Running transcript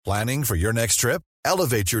Planning for your next trip?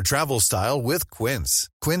 Elevate your travel style with Quince.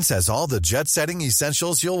 Quince has all the jet-setting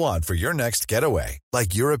essentials you'll want for your next getaway,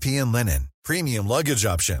 like European linen, premium luggage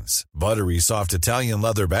options, buttery soft Italian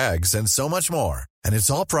leather bags, and so much more. And it's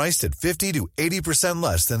all priced at 50 to 80%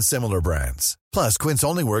 less than similar brands. Plus, Quince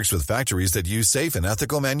only works with factories that use safe and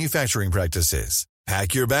ethical manufacturing practices.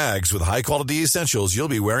 Pack your bags with high-quality essentials you'll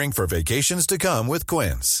be wearing for vacations to come with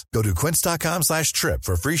Quince. Go to quince.com/trip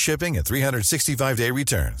for free shipping and 365-day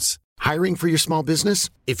returns. Hiring for your small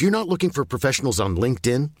business? If you're not looking for professionals on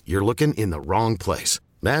LinkedIn, you're looking in the wrong place.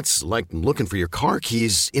 That's like looking for your car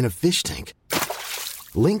keys in a fish tank.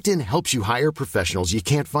 LinkedIn helps you hire professionals you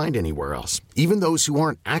can't find anywhere else, even those who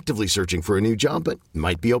aren't actively searching for a new job but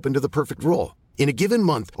might be open to the perfect role. In a given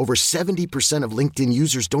month, over 70% of LinkedIn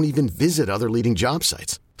users don't even visit other leading job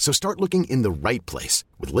sites. So start looking in the right place.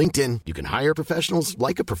 With LinkedIn, you can hire professionals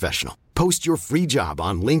like a professional. Post your free job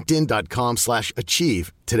on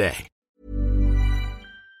linkedin.com/achieve today.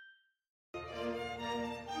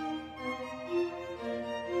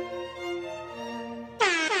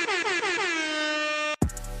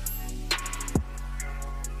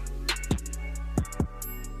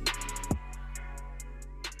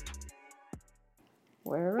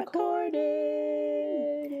 We're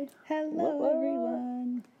recording. Hello,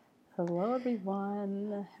 everyone. Hello,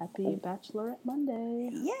 everyone. Happy Bachelorette Monday.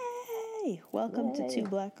 Yay! Welcome to Two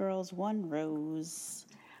Black Girls, One Rose.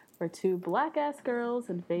 We're two black-ass girls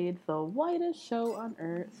invade the whitest show on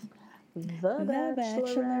earth, The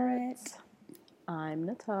Bachelorette. I'm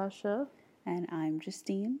Natasha. And I'm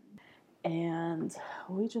Justine. And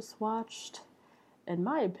we just watched, in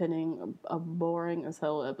my opinion, a boring as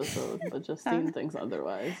hell episode, but Justine thinks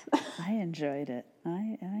otherwise. I enjoyed it.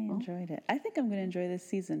 I enjoyed it. I think I'm going to enjoy this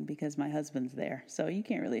season because my husband's there, so you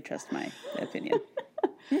can't really trust my opinion.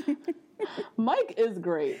 Mike is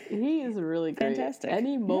great. He is really great. Fantastic.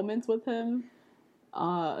 Any moments with him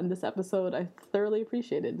in this episode, I thoroughly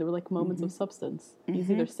appreciated. There were like moments of substance.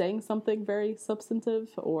 He's either saying something very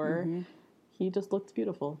substantive or he just looked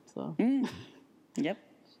beautiful. So, Yep.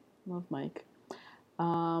 Love Mike.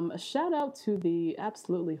 A shout out to the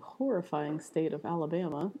absolutely horrifying state of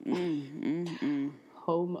Alabama,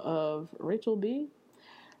 home of Rachel B.,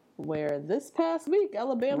 where this past week,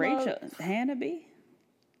 Alabama... Hannah B?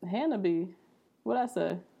 Hannah B. What'd I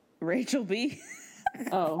say? Rachel B?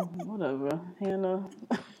 Oh, whatever. Hannah,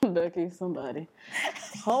 Becky, somebody.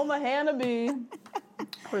 Home of Hannah B.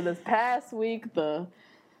 For this past week, the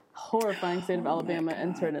horrifying state of Alabama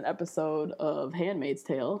entered an episode of Handmaid's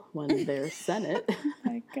Tale when their Senate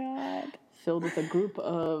My God. filled with a group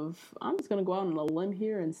of, I'm just going to go out on a limb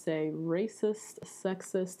here and say racist,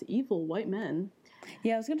 sexist, evil white men.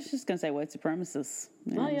 Yeah, I was just going to say white supremacists.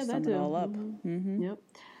 Oh, yeah, that too. It all up. Yep.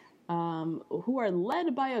 Who are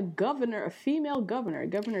led by a governor, a female governor,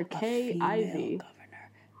 Governor Kay Ivey,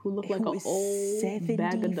 who looked like an old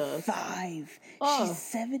bag of dust. She's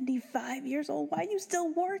 75 years old. Why are you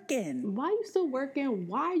still working?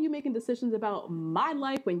 Why are you making decisions about my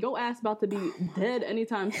life when your ass about to be dead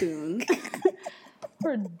anytime soon?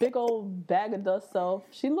 Her big old bag of dust self.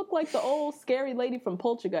 She looked like the old scary lady from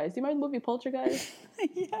Poltergeist. Do you remember the movie Poltergeist?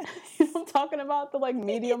 Yes. You know what I'm talking about? The like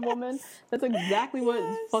medium woman? That's exactly what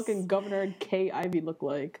fucking Governor Kay Ivey looked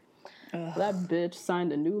like. Ugh. That bitch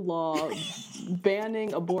signed a new law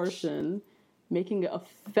banning abortion, making it a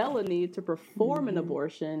felony to perform an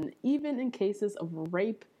abortion, even in cases of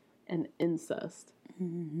rape and incest.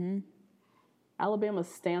 Alabama's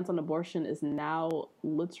stance on abortion is now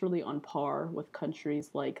literally on par with countries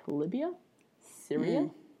like Libya, Syria,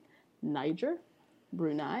 Niger,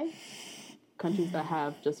 Brunei, countries that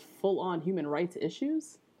have just full-on human rights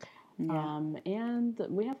issues. Yeah. And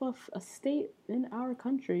we have a state in our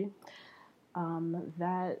country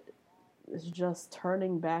that is just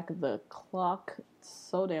turning back the clock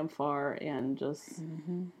so damn far and just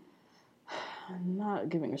not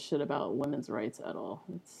giving a shit about women's rights at all.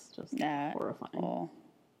 It's just horrifying. All.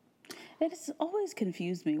 It's always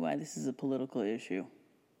confused me why this is a political issue.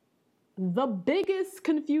 The biggest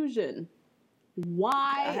confusion.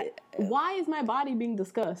 Why is my body being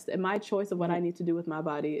discussed and my choice of what I need to do with my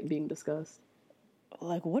body being discussed?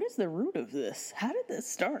 Like, what is the root of this? How did this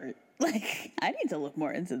start? Like, I need to look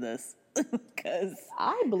more into this because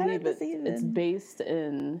I believe it's based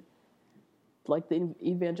in like the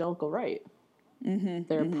evangelical right.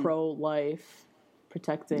 They're pro-life,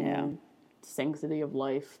 protecting sanctity of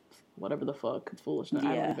life, whatever the fuck, foolishness.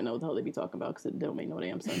 I don't even know what the hell they be talking about because it don't make no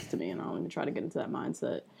damn sense to me, and I don't even try to get into that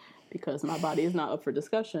mindset because my body is not up for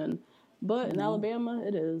discussion. But in Alabama,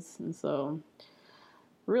 it is, and so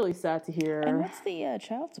really sad to hear. And what's the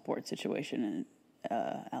child support situation in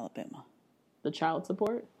Alabama? The child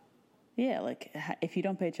support? Yeah, like if you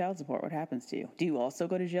don't pay child support, what happens to you? Do you also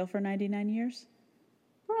go to jail for 99 years?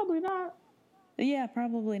 Probably not. Yeah,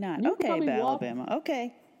 probably not. You okay, Alabama.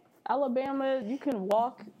 Okay. Alabama, you can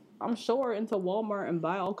walk, I'm sure, into Walmart and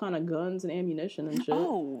buy all kind of guns and ammunition and shit.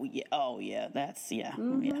 Oh, yeah. Oh, yeah. That's, yeah.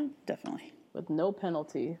 Mm-hmm. Yeah, definitely. With no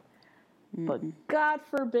penalty. But God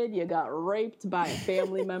forbid you got raped by a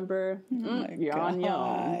family member. You're on your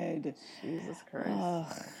own. Jesus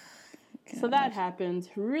Christ. So that happened.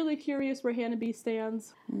 Really curious where Hannah B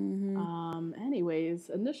stands. Anyways,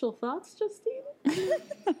 initial thoughts, Justine?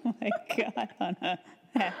 Oh my God, on a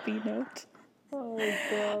happy note. Oh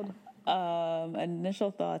God.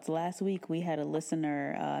 Initial thoughts. Last week we had a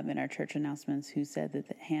listener in our church announcements who said that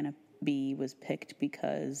Hannah B was picked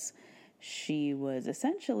because she was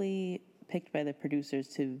essentially picked by the producers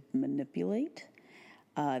to manipulate.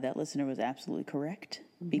 That listener was absolutely correct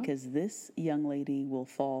because this young lady will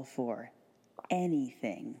fall for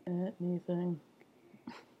anything.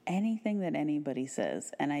 Anything that anybody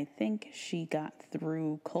says. And I think she got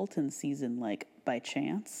through Colton's season like by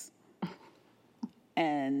chance.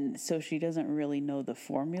 And so she doesn't really know the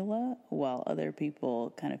formula, while other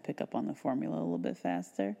people kind of pick up on the formula a little bit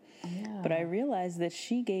faster. Yeah. But I realized that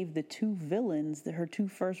she gave the two villains her two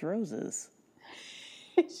first roses.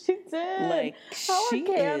 She did. Like, how are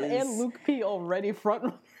Cam and Luke P already front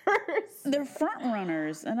runners? They're front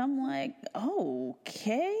runners. And I'm like,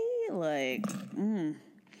 okay. Like,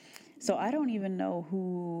 So I don't even know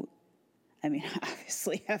who... I mean, I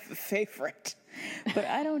obviously have a favorite, but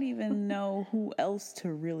I don't even know who else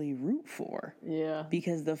to really root for. Yeah.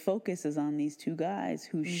 Because the focus is on these two guys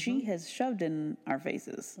who she has shoved in our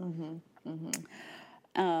faces.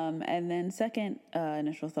 And then second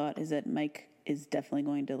initial thought is that Mike is definitely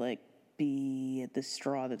going to like be the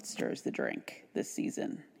straw that stirs the drink this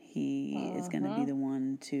season. He is going to be the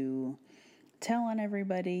one to tell on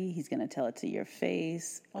everybody. He's going to tell it to your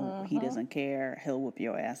face. He doesn't care. He'll whoop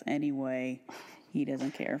your ass anyway. He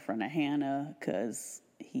doesn't care in front of Hannah because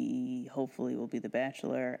he hopefully will be the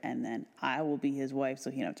bachelor, and then I will be his wife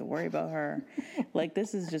so he don't have to worry about her. Like,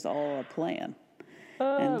 this is just all a plan.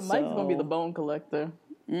 Mike's going to be the bone collector.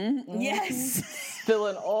 Yes.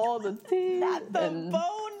 Spilling all the tea. Not the and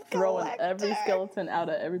bone throwing collector. every skeleton out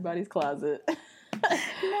of everybody's closet.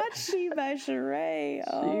 Not She by Sheree.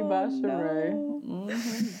 She by Sheree. No.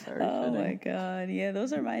 Oh my God. Yeah,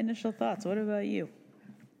 those are my initial thoughts. What about you?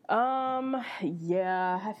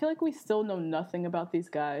 Yeah, I feel like we still know nothing about these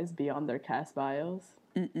guys beyond their cast bios.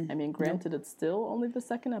 I mean, granted, it's still only the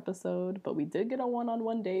second episode, but we did get a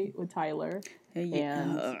one-on-one date with Tyler,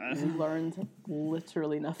 and we learned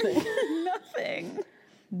literally nothing.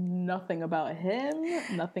 Nothing about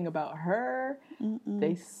him, nothing about her.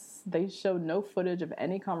 They showed no footage of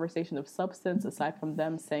any conversation of substance aside from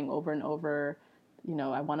them saying over and over, you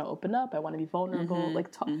know, I want to open up, I want to be vulnerable,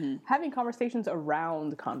 like having conversations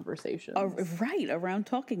around conversations. Right, around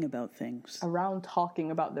talking about things. Around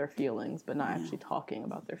talking about their feelings, but not actually talking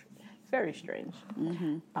about their feelings. It's very strange.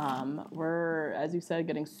 We're, as you said,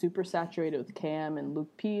 getting super saturated with Cam and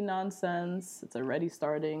Luke P nonsense. It's already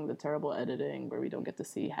starting, the terrible editing where we don't get to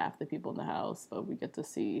see half the people in the house, but we get to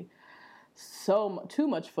see too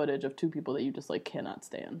much footage of two people that you just like cannot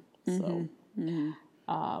stand. So,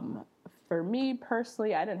 for me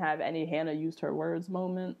personally, I didn't have any Hannah used her words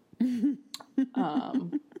moment.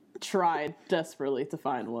 Tried desperately to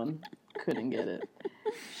find one, couldn't get it.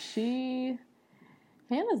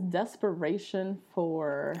 Hannah's desperation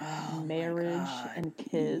for marriage and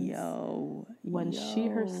kids, when she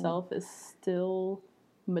herself is still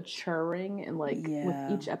maturing and like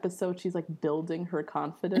with each episode she's like building her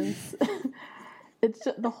confidence. It's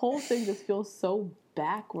just, the whole thing just feels so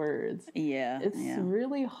backwards. It's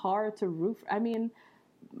really hard to root for. I mean,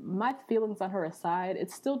 my feelings on her aside,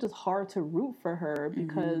 it's still just hard to root for her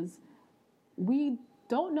because we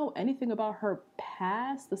don't know anything about her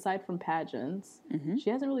past aside from pageants. She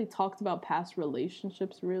hasn't really talked about past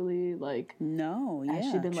relationships really. Like,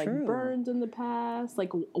 has she been like burned in the past?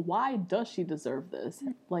 Like, why does she deserve this?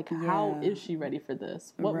 Like, how is she ready for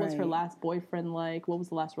this? What was her last boyfriend like? What was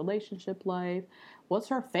the last relationship like? What's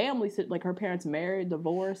her family, like her parents married,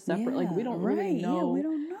 divorced, separate? Like, we don't really know. Yeah, we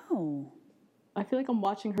don't know. I feel like I'm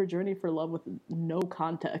watching her journey for love with no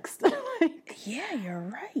context. Yeah, you're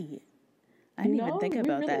right. I didn't even think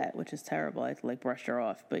about that, which is terrible. I like brushed her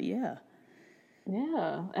off, but yeah.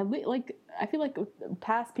 Yeah, and like I feel like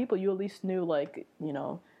past people you at least knew, like, you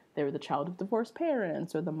know, they were the child of divorced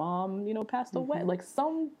parents or the mom, you know, passed away. Like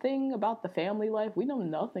something about the family life. We know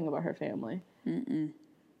nothing about her family,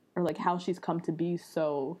 or like how she's come to be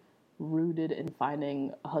so rooted in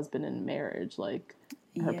finding a husband in marriage. Like,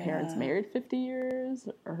 her parents married 50 years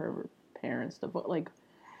or her parents divorced. Like,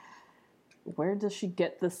 where does she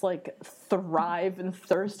get this, like, thrive and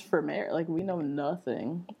thirst for marriage? Like, we know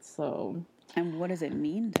nothing. So. And what does it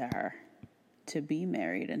mean to her to be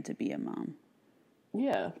married and to be a mom?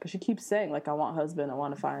 Yeah, because she keeps saying, like, I want a husband, I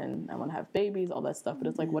want to have babies, all that stuff. But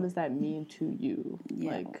it's like, what does that mean to you?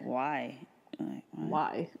 Yeah, like, why?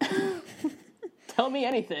 Why? Tell me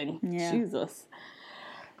anything. Yeah. Jesus.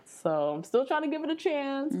 So I'm still trying to give it a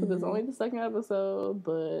chance because it's only the second episode,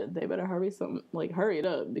 but they better hurry it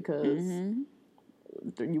up because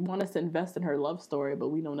you want us to invest in her love story, but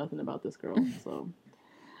we know nothing about this girl. So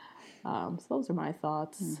those are my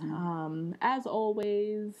thoughts. As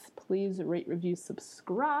always, please rate, review,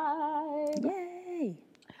 subscribe. Yay!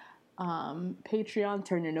 Patreon,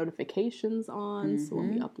 turn your notifications on so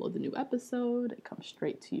when we upload the new episode, it comes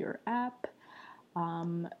straight to your app.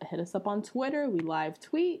 Hit us up on Twitter. We live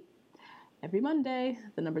tweet every Monday.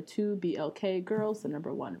 The number 2 BLK girls, the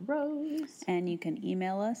number 1 Rose. And you can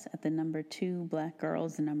email us at the number 2 black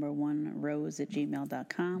girls, the number 1 Rose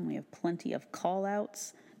 @gmail.com. We have plenty of call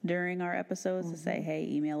outs during our episodes to say, hey,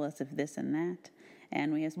 email us if this and that.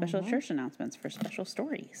 And we have special church announcements for special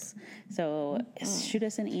stories. So shoot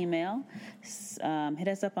us an email. Hit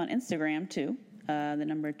us up on Instagram, too. The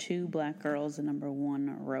number 2 black girls, the number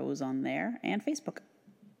 1 Rose on there. And Facebook.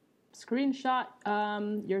 Screenshot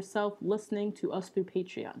yourself listening to us through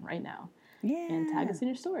Patreon right now. Yeah. And tag us in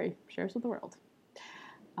your story. Share us with the world.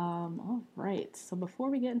 All right. So before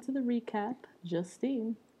we get into the recap,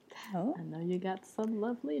 Justine, I know you got some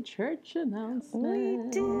lovely church announcements. We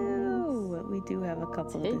do. We do have a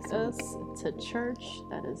couple this week. Take us to church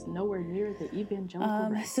that is nowhere near the evangelical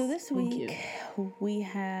race. So this week we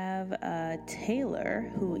have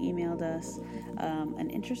Taylor, who emailed us an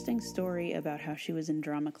interesting story about how she was in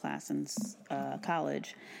drama class in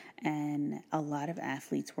college, and a lot of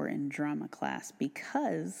athletes were in drama class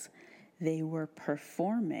because they were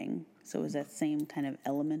performing. So it was that same kind of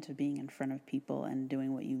element of being in front of people and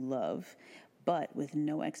doing what you love, but with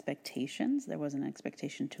no expectations. There wasn't an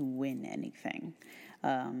expectation to win anything.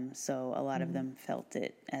 So a lot of them felt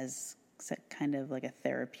it as kind of like a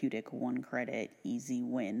therapeutic 1 credit, easy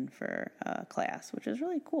win for class, which is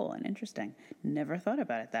really cool and interesting. Never thought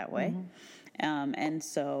about it that way. And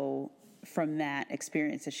so from that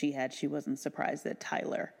experience that she had, she wasn't surprised that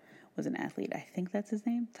Tyler was an athlete. I think that's his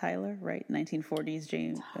name, Tyler, right? 1940s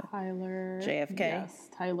Tyler. JFK. Yes,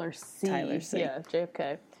 Tyler C. Yeah,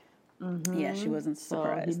 JFK. Yeah, she wasn't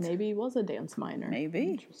surprised. So he maybe was a dance minor.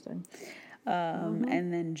 Maybe. Interesting.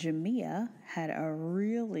 And then Jamia had a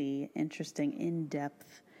really interesting,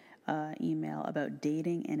 in-depth email about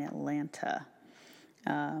dating in Atlanta.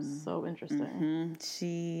 So interesting.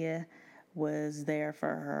 She was there for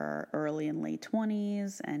her early and late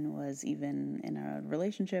 20s and was even in a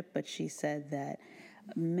relationship, but she said that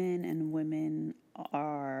men and women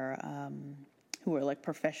are who are like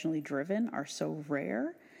professionally driven are so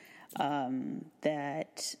rare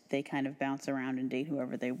that they kind of bounce around and date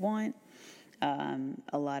whoever they want.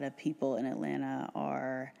 A lot of people in Atlanta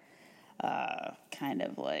are kind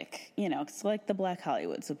of like, it's like the Black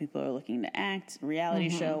Hollywood. So people are looking to act, reality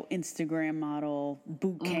show, Instagram model,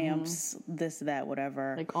 boot camps, this, that,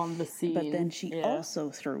 whatever. Like on the scene. But then she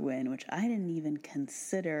also threw in, which I didn't even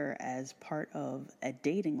consider as part of a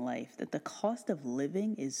dating life, that the cost of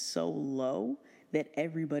living is so low that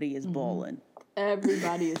everybody is balling.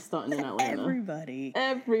 Everybody is stunting in Atlanta.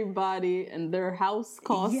 Everybody, and their house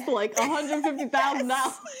costs like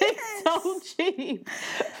 $150,000. It's so cheap,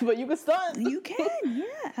 but you can stunt. You can,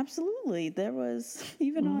 yeah, absolutely. There was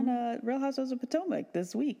even on Real Housewives of Potomac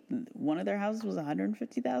this week. One of their houses was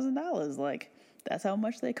 $150,000. Like that's how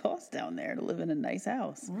much they cost down there to live in a nice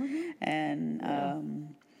house. And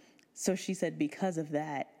so she said because of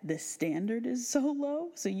that, the standard is so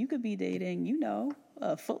low. So you could be dating,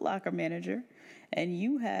 a Foot Locker manager, and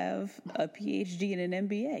you have a PhD and an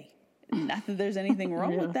MBA. Not that there's anything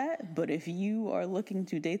wrong with that, but if you are looking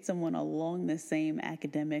to date someone along the same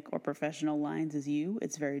academic or professional lines as you,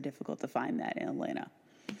 it's very difficult to find that in Atlanta.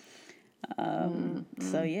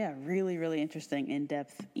 So yeah, really, really interesting,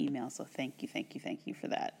 in-depth email. So thank you for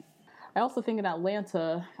that. I also think in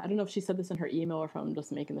Atlanta, I don't know if she said this in her email or if I'm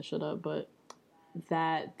just making this shit up, but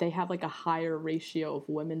that they have like a higher ratio of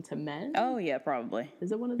women to men. Oh yeah, probably.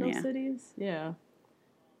 Is it one of those cities? Yeah.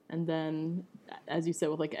 And then, as you said,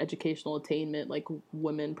 with like educational attainment, like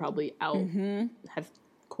women probably have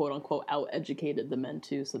quote unquote out educated the men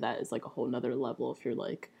too. So that is like a whole nother level if you're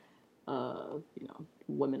like,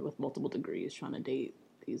 women with multiple degrees trying to date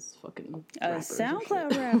these fucking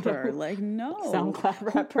SoundCloud rapper. Like, no.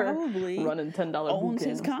 SoundCloud rapper probably running $10 owns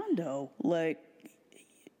his condo. Like,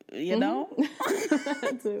 you know?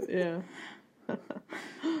 Yeah.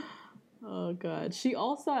 Oh, God. She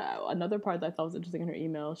also, another part that I thought was interesting in her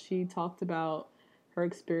email, she talked about her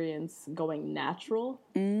experience going natural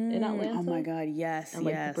in Atlanta. Oh, my God, yes, and,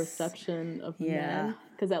 the perception of men.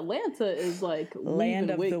 Because Atlanta is,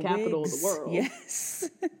 land of wig the capital wigs. of the world. Yes.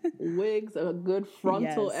 Wigs, a good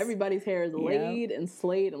frontal. Yes. Everybody's hair is laid and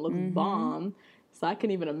slayed and looks bomb. So I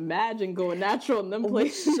can't even imagine going natural in them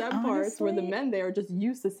places, parts where the men there are just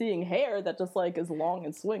used to seeing hair that just is long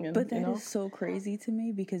and swinging. But that is so crazy to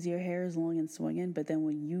me because your hair is long and swinging. But then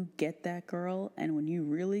when you get that girl, and when you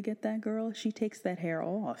really get that girl, she takes that hair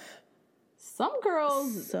off. Some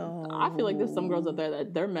girls, I feel like there's some girls out there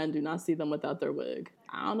that their men do not see them without their wig.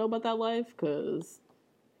 I don't know about that life because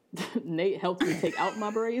Nate helped me take out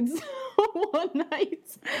my braids one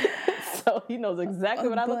night. So he knows exactly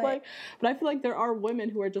what I look like. But I feel like there are women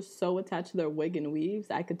who are just so attached to their wig and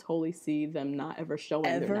weaves. I could totally see them not ever showing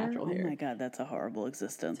their natural hair. Oh my God, that's a horrible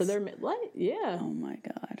existence. So they're yeah. Oh my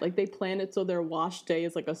God. They plan it so their wash day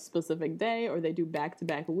is a specific day, or they do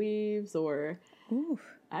back-to-back weaves, or... Oof.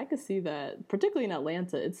 I could see that, particularly in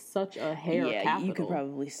Atlanta. It's such a hair capital. You could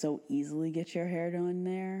probably so easily get your hair done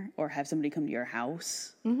there, or have somebody come to your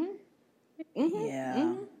house.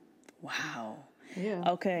 Yeah. Wow.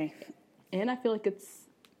 Yeah. Okay. And I feel like it's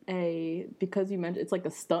because you mentioned it's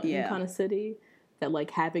a stunting kind of city, that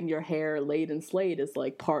having your hair laid and slayed is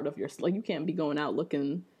part of your, you can't be going out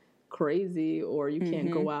looking crazy, or you can't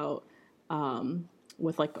go out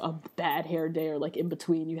with a bad hair day, or in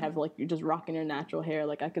between you have you're just rocking your natural hair.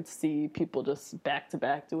 I could see people just back to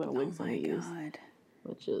back doing wigs and weaves,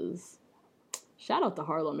 which is shout out to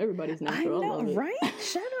Harlem. Everybody's natural. I know, love it. Right?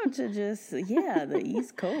 Shout out to just the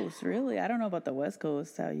East Coast. Really, I don't know about the West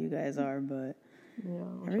Coast how you guys are, but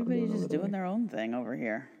everybody's just doing their own thing over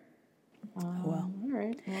here. All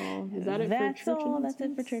right. Well, is that it That's for church all. announcements?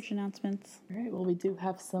 That's it for church announcements. All right. Well, we do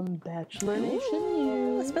have some Bachelor Nation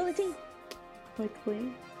news. Spill the tea.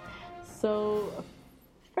 Quickly. So,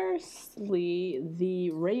 firstly, the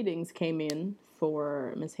ratings came in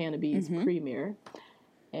for Miss Hannah B's premiere,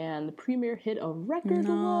 and the premiere hit a record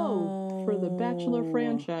low for the Bachelor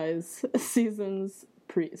franchise season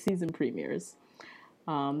premieres.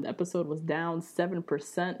 The episode was down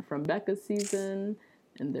 7% from Becca's season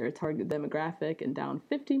in their target demographic, and down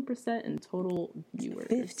 15% in total viewers.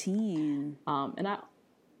 15. That's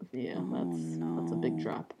a big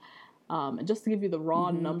drop. And just to give you the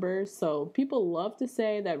raw numbers, so people love to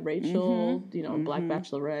say that Rachel, Black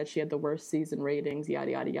Bachelorette, she had the worst season ratings,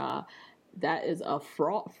 yada, yada, yada. That is a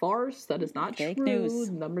farce. That is not Fake true. news.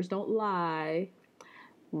 Numbers don't lie.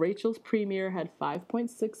 Rachel's premiere had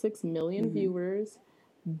 5.66 million viewers.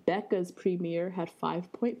 Becca's premiere had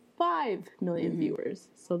 5.5 million viewers.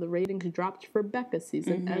 So the ratings dropped for Becca's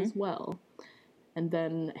season as well. And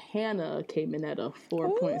then Hannah came in at a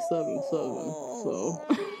 4.77. So...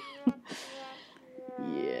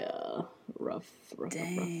 yeah, rough.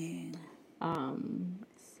 Dang.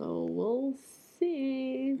 So we'll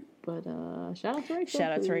see. But shout out to Rachel.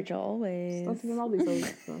 Shout out to Rachel always. Stunting on all these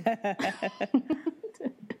hoes, so.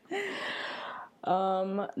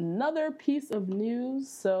 Another piece of news.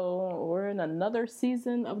 So we're in another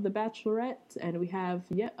season of The Bachelorette, and we have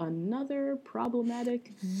yet another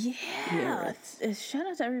problematic. Yeah. Shout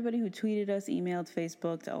out to everybody who tweeted us, emailed,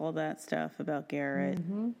 Facebooked, all that stuff about Garrett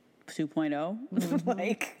 2.0.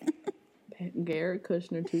 Garrett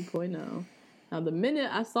Kushner 2.0. Now, the minute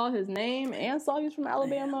I saw his name and saw he was from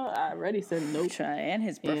Alabama, I already said nope. And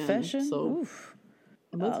his profession? And so, oof.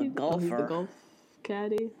 Golfer. Golfer. He's the golf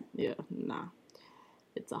caddy? Yeah, nah.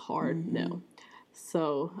 It's a hard no.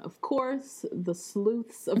 So, of course, the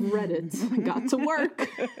sleuths of Reddit got to work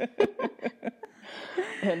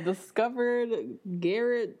and discovered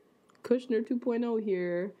Garrett Kushner 2.0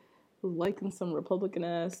 here was liking some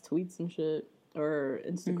Republican-ass tweets and shit, or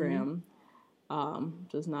Instagram.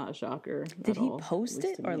 Just not a shocker. Did he post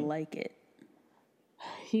it or like it?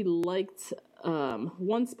 He liked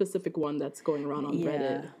one specific one that's going around on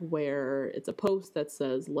Reddit, where it's a post that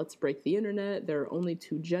says, "Let's break the internet. There are only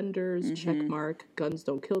two genders. Check mark. Guns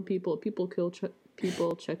don't kill people. People kill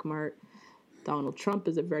people. Check mark. Donald Trump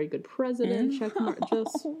is a very good president. Check mark."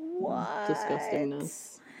 Just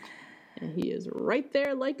disgustingness. And he is right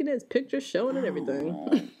there liking his picture, showing it,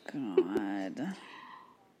 everything. Oh,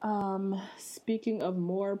 God. Speaking of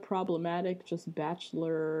more problematic, just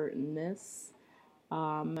bachelorness,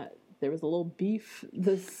 there was a little beef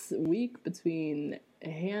this week between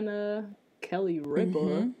Hannah, Kelly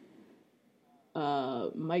Ripa,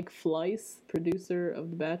 Mike Fleiss, producer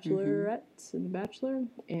of The Bachelorette and The Bachelor,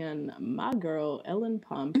 and my girl Ellen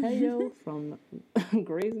Pompeo from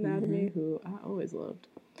Grey's Anatomy, who I always loved.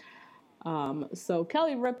 So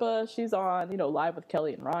Kelly Ripa, she's on, Live with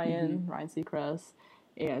Kelly and Ryan Seacrest,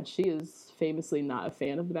 and she is famously not a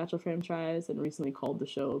fan of the Bachelor franchise and recently called the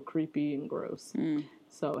show creepy and gross.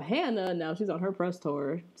 So Hannah, now she's on her press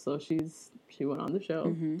tour, so she went on the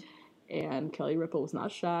show, and Kelly Ripa was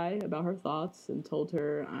not shy about her thoughts and told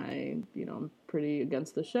her, I'm pretty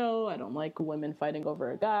against the show. I don't like women fighting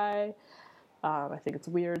over a guy. I think it's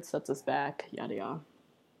weird, sets us back, yada yada.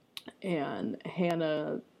 And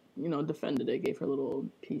Hannah, defended it, gave her little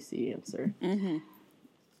PC answer.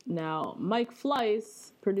 Now, Mike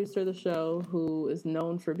Fleiss, producer of the show, who is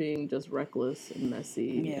known for being just reckless and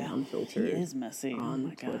messy and unfiltered. He is messy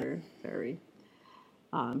on Twitter. Very.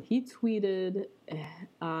 He tweeted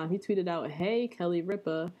out, "Hey, Kelly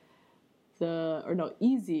Ripa,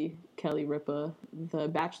 easy Kelly Ripa, the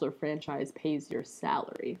Bachelor franchise pays your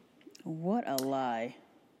salary." What a lie.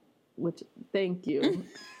 Which, thank you.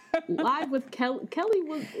 Live with Kelly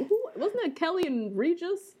wasn't it Kelly and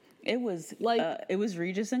Regis? It was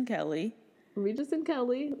Regis and Kelly. Regis and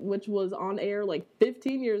Kelly, which was on air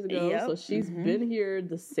 15 years ago. Yep. So she's been here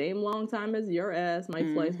the same long time as your ass, Mike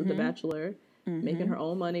Fleiss, with The Bachelor, making her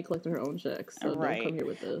own money, collecting her own checks. So don't come here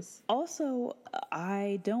with this. Also,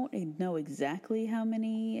 I don't know exactly how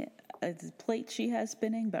many plates she has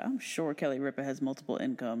spinning, but I'm sure Kelly Ripa has multiple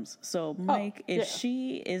incomes. So, Mike, if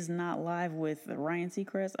she is not live with Ryan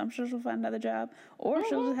Seacrest, I'm sure she'll find another job, or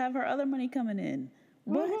she'll just have her other money coming in.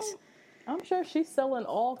 What? I'm sure she's selling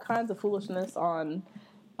all kinds of foolishness on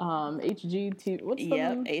HGTV. What's the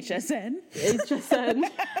HSN. HSN.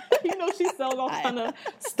 She's selling all kind of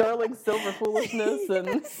sterling silver foolishness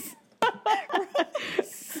and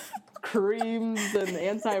creams and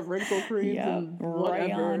anti-wrinkle creams and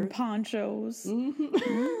whatever. Rayon ponchos.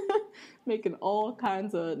 Making all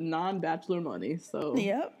kinds of non-Bachelor money. So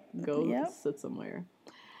go sit somewhere.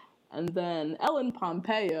 And then Ellen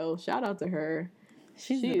Pompeo, shout out to her.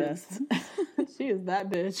 She's the best. She is that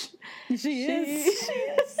bitch. She is.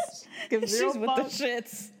 Gives zero She's with the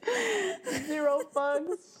shits. Zero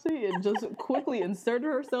fucks. She just quickly inserted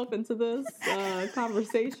herself into this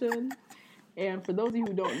conversation. And for those of you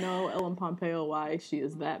who don't know, Ellen Pompeo, why she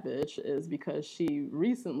is that bitch is because she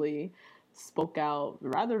recently spoke out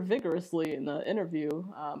rather vigorously in the interview,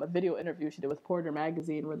 a video interview she did with Porter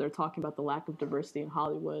Magazine, where they're talking about the lack of diversity in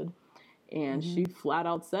Hollywood. And she flat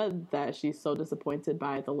out said that she's so disappointed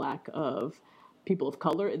by the lack of people of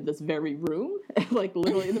color in this very room,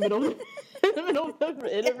 literally in the middle of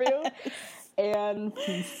the interview. And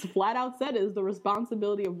flat out said it is the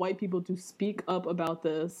responsibility of white people to speak up about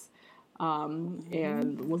this,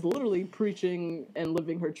 and was literally preaching and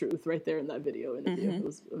living her truth right there in that video interview. It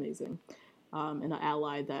was amazing. And an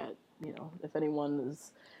ally that, if anyone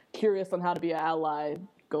is curious on how to be an ally,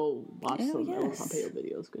 go watch some Ellen Pompeo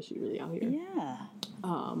videos because she's really out here. Yeah.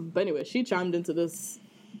 But anyway, she chimed into this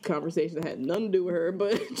conversation that had nothing to do with her,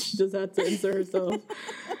 but she just had to insert herself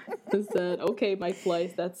and said, "Okay, Mike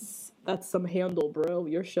Fleiss, that's some handle, bro.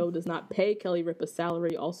 Your show does not pay Kelly Ripa's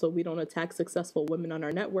salary. Also, we don't attack successful women on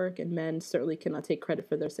our network, and men certainly cannot take credit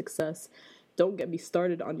for their success. Don't get me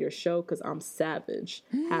started on your show because I'm savage.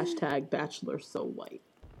 # Bachelor so white."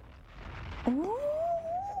 Ooh.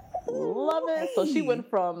 Love it. So she went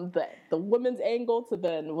from the women's angle to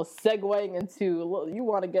then was segueing into, look, you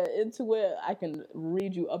want to get into it, I can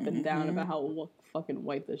read you up and down about how fucking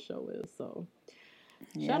white this show is. So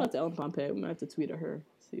shout out to Ellen Pompeo. We might have to tweet at her,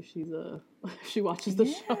 see if she's if she watches the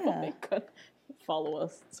show and could follow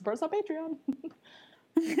us. Support us on Patreon.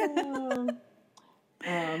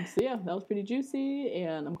 So that was pretty juicy,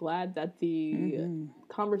 and I'm glad that the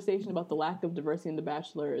conversation about the lack of diversity in The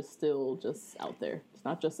Bachelor is still just out there. It's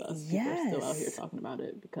not just us. People are still out here talking about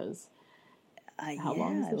it because how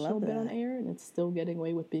long has the show been on air, and it's still getting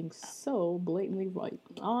away with being so blatantly white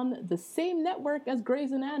on the same network as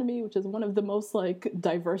Grey's Anatomy, which is one of the most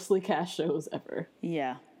diversely cast shows ever.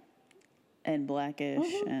 Yeah, and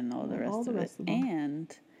Blackish and all the rest of it.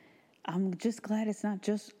 And I'm just glad it's not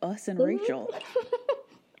just us and Rachel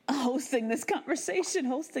hosting this conversation,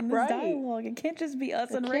 hosting this dialogue. It can't just be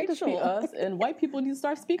us and Rachel. Just be us, and white people need to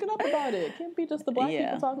start speaking up about it. It can't be just the black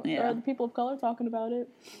people talking, or the people of color talking about it.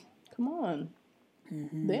 Come on.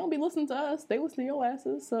 They don't be listening to us. They listen to your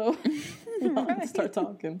asses, so start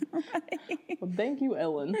talking. Well, thank you,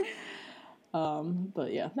 Ellen.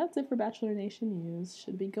 But yeah, that's it for Bachelor Nation News.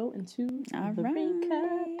 Should we go into the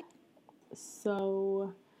recap?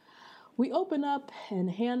 So we open up, and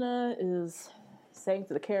Hannah is saying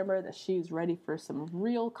to the camera that she's ready for some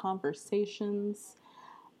real conversations.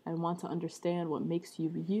 I want to understand what makes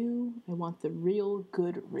you you. I want the real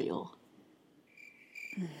good real.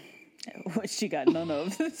 What she got none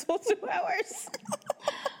of this whole 2 hours.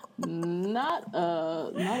 Not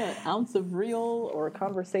an ounce of real or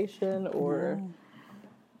conversation or.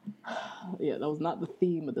 Yeah, that was not the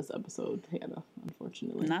theme of this episode, Hannah,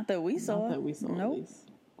 unfortunately. Not that we saw. Not that we saw, nope. At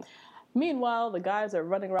least. Meanwhile, the guys are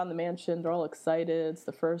running around the mansion. They're all excited. It's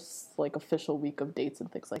the first, official week of dates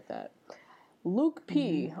and things like that. Luke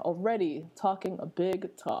P. already talking a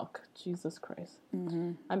big talk. Jesus Christ.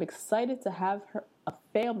 Mm-hmm. I'm excited to have a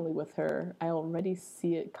family with her. I already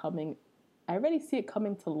see it coming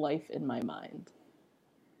to life in my mind.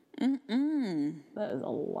 That is a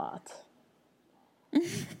lot.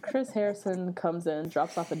 Chris Harrison comes in,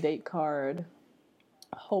 drops off a date card.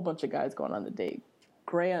 A whole bunch of guys going on the date.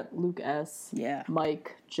 Grant, Luke S.,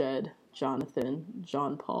 Mike, Jed, Jonathan,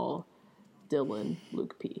 John Paul, Dylan,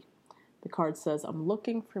 Luke P. The card says, I'm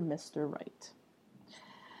looking for Mr. Right.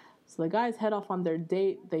 So the guys head off on their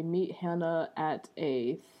date. They meet Hannah at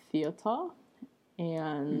a theater.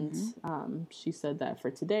 And she said that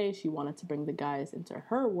for today, she wanted to bring the guys into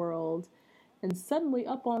her world. And suddenly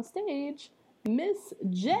up on stage, Miss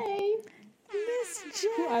J.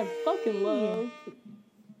 Who I fucking love.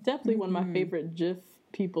 Definitely one of my favorite GIF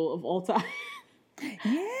people of all time.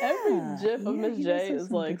 Yeah. Every GIF of Miss J is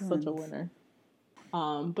such a winner.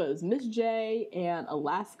 But it was Miss J and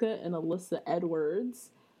Alaska and Alyssa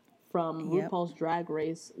Edwards from RuPaul's Drag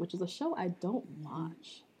Race, which is a show I don't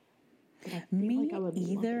watch. Me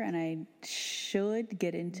either, and I should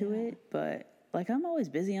get into it, but I'm always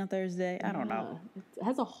busy on Thursday. I don't know. It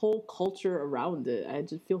has a whole culture around it. I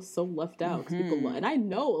just feel so left out because people and I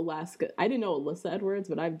know Alaska. I didn't know Alyssa Edwards,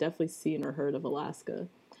 but I've definitely seen or heard of Alaska.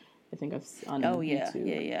 I think I've on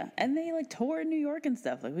YouTube. Yeah. And they tour in New York and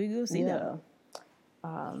stuff. We go see them.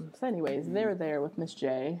 So anyways, they're there with Miss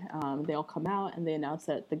J. They all come out and they announce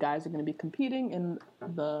that the guys are going to be competing in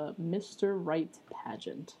the Mr. Right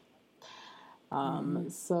pageant.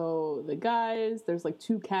 So the guys, there's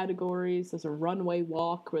 2 categories. There's a runway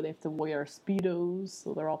walk where they have to wear Speedos.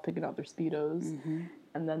 So they're all picking out their Speedos.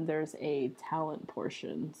 And then there's a talent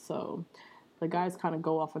portion. So the guys kind of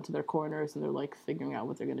go off into their corners and they're figuring out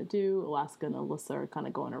what they're going to do. Alaska and Alyssa are kind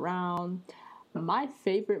of going around. My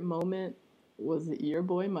favorite moment was your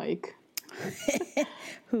boy Mike.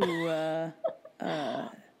 Who,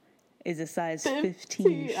 is a size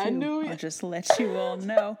 15 shoe. I knew I'll just let you all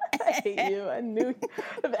know. I hate you. I knew.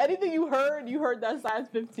 If anything you heard that size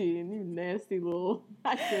 15. You nasty little.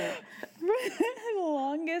 I can't. The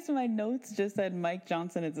longest my notes just said Mike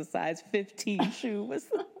Johnson is a size 15 shoe was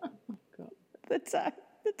the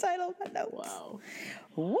title of my notes. Wow.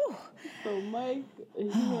 Woo. So Mike, he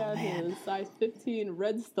had his size 15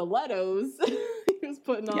 red stilettos. He was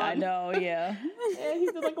putting on. Yeah, I know, yeah. And he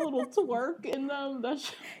did a little twerk in them.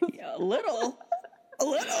 A little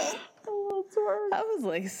twerk. I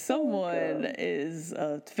was someone is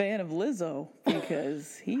a fan of Lizzo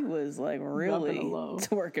because he was really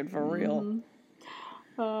twerking for real.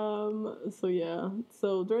 So yeah.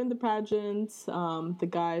 So during the pageant, the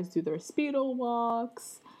guys do their Speedo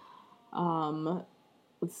walks.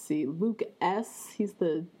 Let's see, Luke S. He's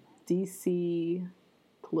the DC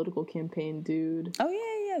political campaign dude. Oh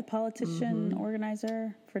yeah, politician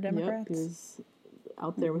organizer for Democrats. Yep, he's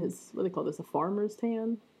out there with his, what do they call this, a farmer's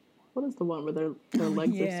tan? What is the one where their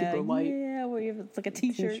legs are super white? Yeah, where it's a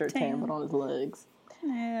t-shirt tan, but on his legs.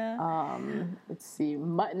 Yeah. Let's see.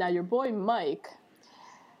 Now your boy Mike,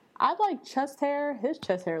 I like chest hair. His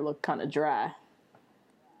chest hair looked kind of dry.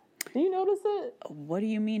 Do you notice it? What do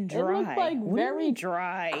you mean dry? It looked very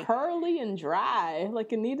dry, curly and dry.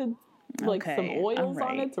 It needed some oils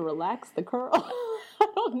on it to relax the curl. I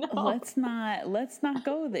don't know. Let's not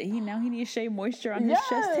go there. He needs to shave moisture on his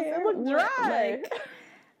chest hair. It looked dry.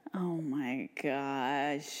 Oh my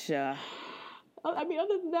gosh. I mean,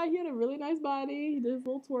 other than that, he had a really nice body. He did his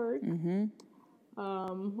little twerk.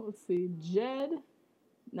 Let's see, Jed.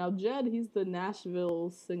 Now Jed, he's the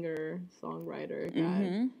Nashville singer-songwriter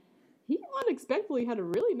guy. He unexpectedly had a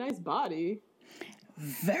really nice body.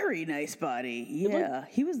 Very nice body. Yeah.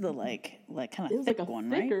 He was the kind of thick one,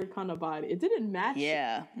 right? Thicker kind of body. It didn't match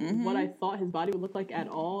what I thought his body would look like at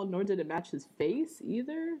all, nor did it match his face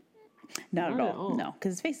either. Not at all. No,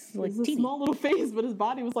 because his face is teeny. A small little face, but his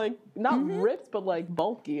body was not ripped, but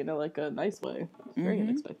bulky in a nice way. Very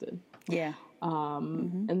unexpected. Yeah.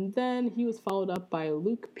 And then he was followed up by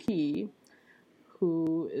Luke P,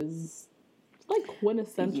 who is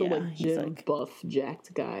quintessential gym buff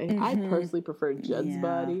jacked guy. I personally prefer Jed's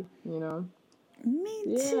body,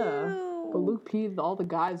 Me too. But Luke P, all the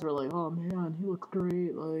guys were like, oh man, he looks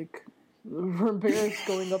great. We're embarrassed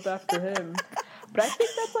going up after him. But I think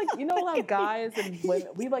that's how guys and women,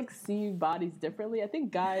 we see bodies differently. I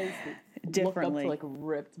think guys differently look up to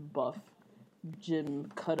ripped buff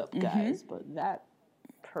gym cut up guys, but that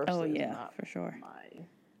person is not for sure my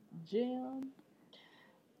jam.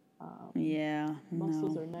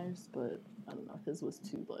 Muscles are nice, but I don't know. His was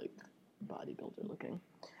too like bodybuilder looking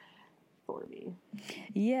for me.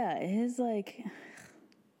 Yeah, his like.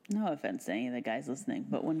 No offense to any of the guys listening,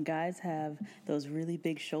 but when guys have those really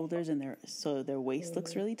big shoulders and their waist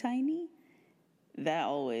looks really tiny, that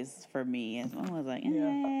always for me is always like,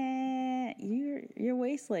 your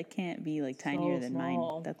waist like can't be like tinier than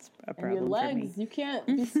mine. That's a problem. And your legs, for me. You can't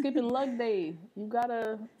be skipping leg day. You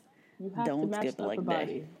have to match the upper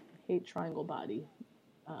body. Hate triangle body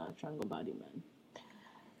men.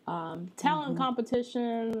 Talent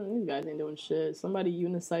competition. These guys ain't doing shit. Somebody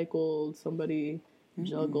unicycled. Somebody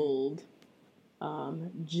juggled.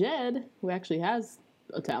 Jed, who actually has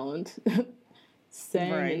a talent,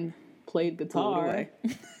 sang and played guitar,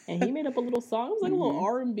 and he made up a little song. It was like a little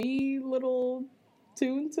R&B little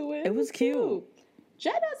tune to it. It was cute.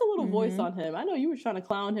 Jed has a little voice on him. I know you were trying to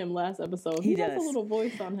clown him last episode. He has a little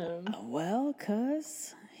voice on him. Well,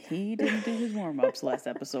 cuz he didn't do his warm-ups last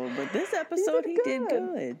episode, but this episode he did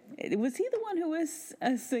good. Was he the one who was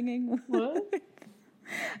singing? What?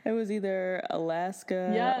 It was either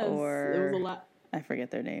Alaska or... it was I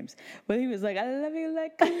forget their names. But he was like, I love you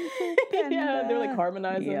like Kung Fu Panda. Yeah, they're like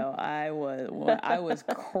harmonizing. Yo, I was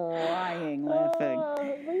crying laughing.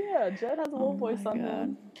 But yeah, Jed has a little voice on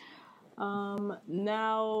him.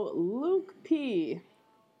 Now, Luke P.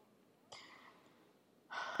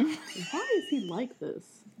 Why is he like this?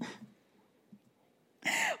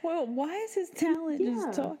 Well, why is his talent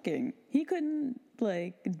just talking? He couldn't,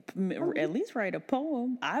 like, at least write a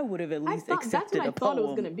poem. I would have at least accepted that's what a I thought it was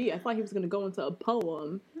poem. going to be. I thought he was going to go into a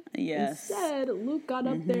poem. Yes. Instead, Luke got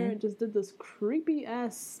up there and just did this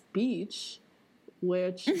creepy-ass speech,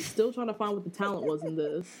 which still trying to find what the talent was in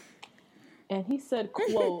this. And he said,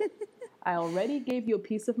 quote, I already gave you a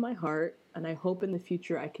piece of my heart, and I hope in the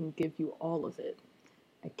future I can give you all of it.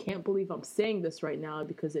 I can't believe I'm saying this right now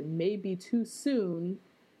because it may be too soon,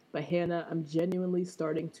 but Hannah, I'm genuinely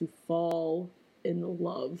starting to fall in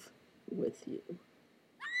love with you.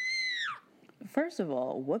 First of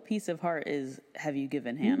all, what piece of heart have you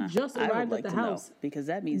given Hannah? You just arrived I would like at the to house. know, because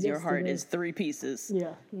that means your heart is 3 pieces.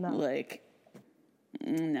 Yeah, no. Like,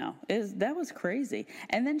 no. That was crazy.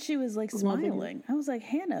 And then she was like smiling. I was like,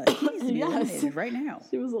 Hannah, he needs to be eliminated right now.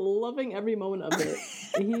 She was loving every moment of it.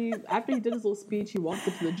 After he did his little speech, he walked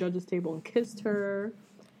up to the judge's table and kissed her.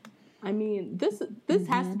 I mean, this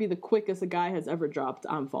has to be the quickest a guy has ever dropped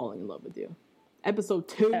I'm falling in love with you. Episode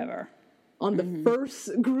 2. Ever. On the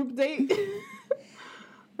first group date.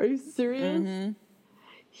 Are you serious?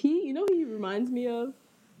 He reminds me of,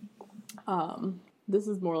 this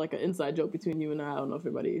is more like an inside joke between you and I don't know if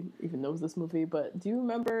everybody even knows this movie, but do you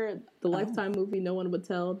remember the Lifetime movie No One Would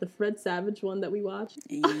Tell, the Fred Savage one that we watched?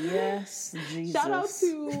 Yes, Jesus. Shout out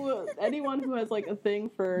to anyone who has like a thing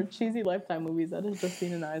for cheesy Lifetime movies. That is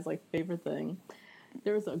Justine and I's like favorite thing.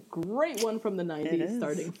 There was a great one from the 90s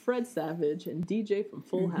starring Fred Savage and DJ from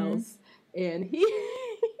Full House, and he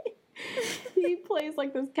plays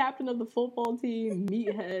like this captain of the football team,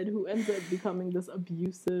 meathead, who ends up becoming this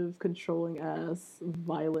abusive, controlling ass,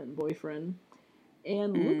 violent boyfriend.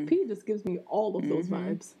 And Luke P just gives me all of those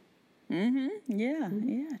vibes. Yeah,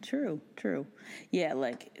 true. Yeah,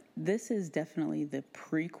 like, this is definitely the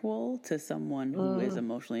prequel to someone who is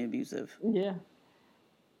emotionally abusive. Yeah.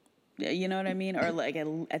 You know what I mean? Or like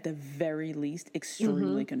at the very least,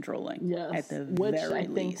 extremely controlling. Yes. At the Which very I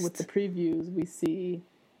think least. with the previews we see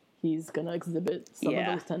he's gonna exhibit some of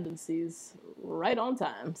those tendencies right on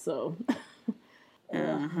time. So,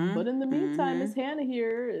 but in the meantime, Miss Hannah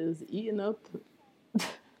here is eating up.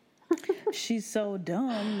 She's so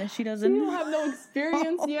dumb that she doesn't. She don't have no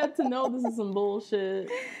experience yet to know this is some bullshit.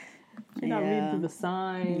 She's not reading through the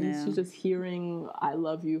signs. Yeah. She's just hearing "I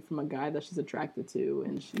love you" from a guy that she's attracted to,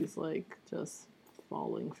 and she's like just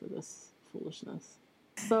falling for this foolishness.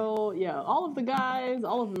 So yeah, all of the guys,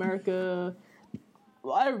 all of America,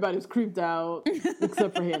 well, everybody was creeped out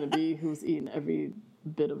except for Hannah B, who's eating every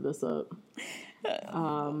bit of this up.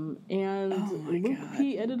 And Luke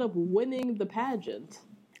P ended up winning the pageant.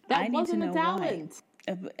 That wasn't a talent.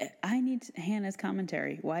 I need Hannah's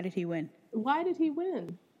commentary. Why did he win? Why did he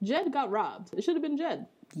win? Jed got robbed. It should have been Jed.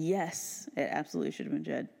 Yes, it absolutely should have been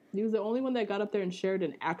Jed. He was the only one that got up there and shared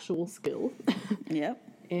an actual skill. Yep.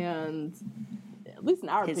 And at least in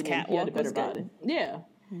our opinion, he had a better body. Yeah.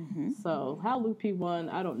 So how Luke P won,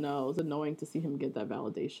 I don't know. It was annoying to see him get that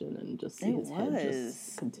validation and just see his head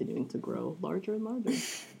just continuing to grow larger and larger.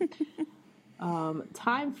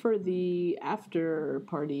 Time for the after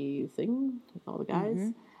party thing with all the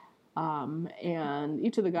guys. And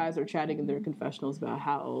each of the guys are chatting in their confessionals about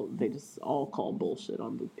how they just all call bullshit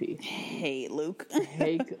on Luke P. Hate Luke.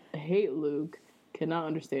 hate Luke. Cannot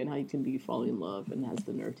understand how you can be falling in love, and has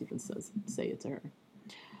the nerve to even say it to her.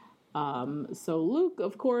 So Luke,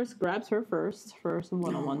 of course, grabs her first for some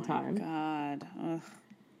one-on-one time. God. Ugh.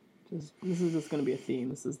 This is just going to be a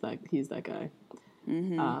theme. He's that guy.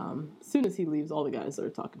 As soon as he leaves, all the guys are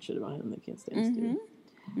talking shit about him. They can't stand this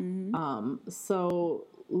dude. So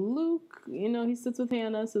Luke, he sits with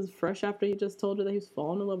Hannah, says fresh after he just told her that he was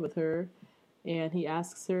falling in love with her, and he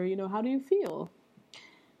asks her, how do you feel?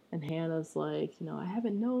 And Hannah's like, I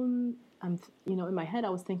haven't known, in my head I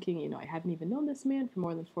was thinking, I haven't even known this man for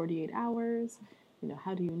more than 48 hours.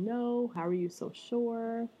 How do you know? How are you so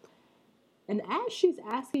sure? And as she's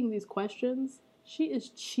asking these questions, she is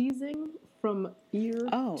cheesing from ear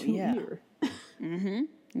to ear.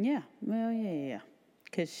 Yeah. Well, yeah.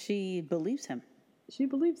 Because she believes him. She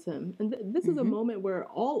believes him. And this is a moment where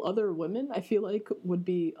all other women, I feel like, would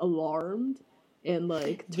be alarmed and,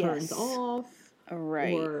 turned off.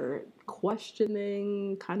 Right. Or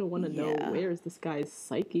questioning, kind of want to know where's this guy's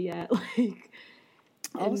psyche at.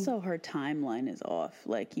 Also, her timeline is off.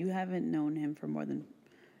 You haven't known him for more than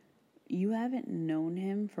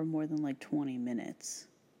 20 minutes.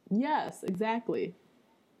 Yes, exactly.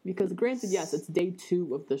 Because granted, yes, it's day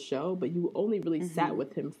 2 of the show, but you only really sat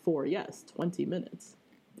with him for, 20 minutes.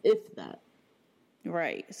 If that.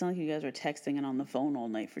 Right. It's not like you guys were texting and on the phone all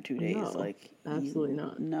night for 2 days. No, absolutely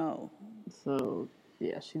not. No. So,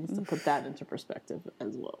 yeah, she needs to put that into perspective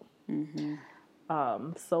as well.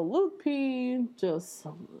 So Luke P.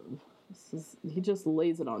 he just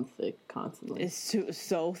lays it on thick constantly. It's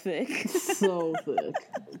so thick. So thick.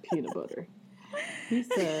 Peanut butter. He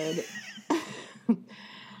said,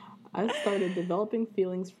 I started developing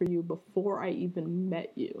feelings for you before I even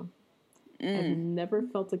met you. I've never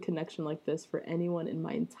felt a connection like this for anyone in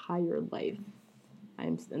my entire life.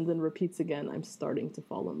 And then repeats again, I'm starting to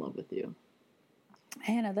fall in love with you.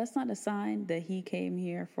 Hannah, that's not a sign that he came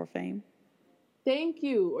here for fame. Thank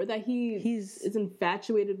you. Or that he's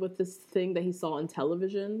infatuated with this thing that he saw on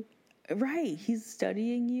television. Right. He's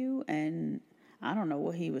studying you, and I don't know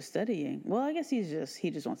what he was studying. Well, I guess he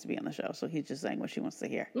just wants to be on the show, so he's just saying what she wants to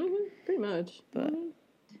hear. Pretty much. But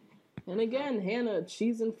and again, Hannah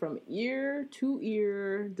cheesing from ear to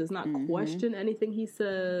ear, does not question anything he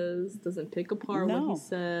says, doesn't pick apart what he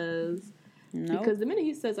says. No. Because the minute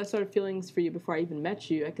he says, I started feelings for you before I even met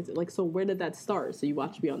you, I could say, so where did that start? So you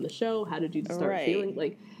watched me on the show? How did you start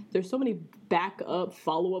feeling? There's so many backup,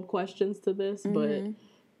 follow-up questions to this, but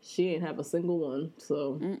she ain't have a single one.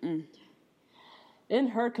 So in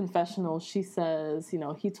her confessional, she says,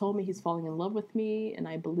 he told me he's falling in love with me, and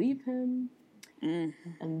I believe him.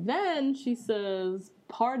 And then she says,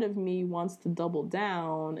 part of me wants to double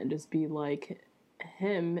down and just be like,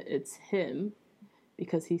 it's him.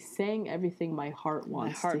 Because he's saying everything my heart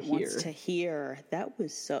wants to hear.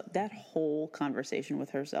 That whole conversation with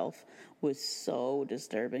herself was so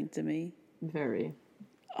disturbing to me. Very.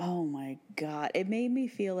 Oh my God. It made me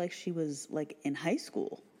feel like she was in high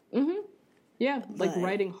school. Yeah,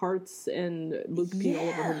 writing hearts and Luke P all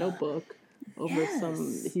over her notebook. Over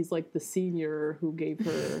he's the senior who gave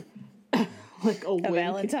her a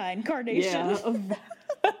Valentine carnation.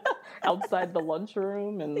 Yeah, outside the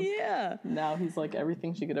lunchroom, and now he's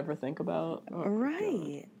everything she could ever think about. Oh,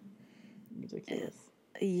 right. God. Ridiculous.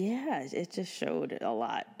 Yeah, it just showed a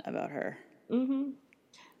lot about her.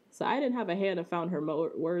 So I didn't have a Hannah found her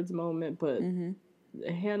words moment, but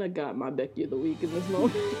Hannah got my Becky of the week in this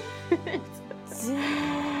moment.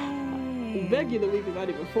 Becky of the week is not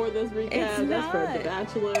even for this recap. That's for The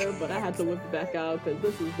Bachelor, but I had to whip it back out because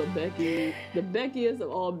this is the Beckiest of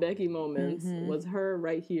all Becky moments was her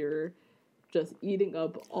right here just eating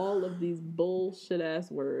up all of these bullshit ass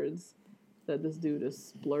words that this dude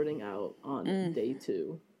is splurting out on day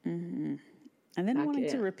 2. And then wanting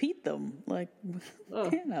to repeat them. What?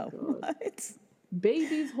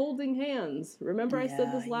 Babies holding hands. Remember I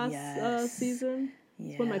said this last season?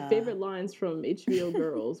 It's one of my favorite lines from HBO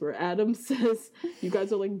Girls, where Adam says, you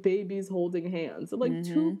guys are like babies holding hands. They're like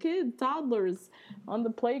 2 kids, toddlers, on the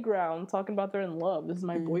playground talking about they're in love. This is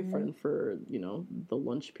my boyfriend for, the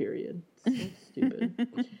lunch period. So stupid.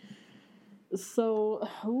 So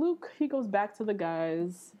Luke, he goes back to the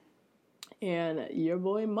guys, and your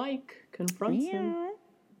boy Mike confronts him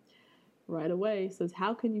right away. Says,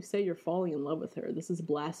 how can you say you're falling in love with her? This is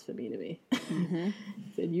blasphemy to me.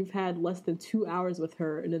 Said, you've had less than 2 hours with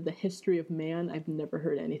her, and in the history of man, I've never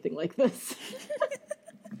heard anything like this.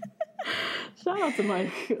 Shout out to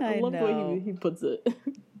Mike. I love the way he puts it.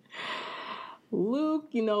 Luke,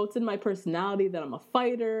 it's in my personality that I'm a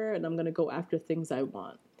fighter and I'm going to go after things I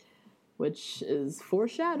want, which is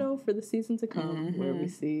foreshadow for the season to come, where we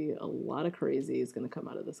see a lot of crazy is going to come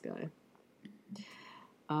out of this guy.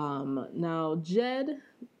 Now, Jed,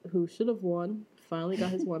 who should have won, finally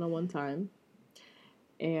got his one-on-one time.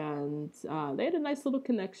 And they had a nice little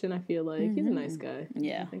connection, I feel like. He's a nice guy.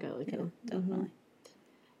 Yeah. I think I like him. Definitely.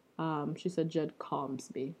 She said, Jed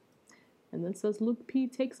calms me. And then says, Luke P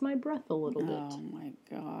takes my breath a little bit. Oh, my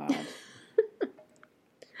God.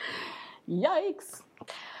 Yikes.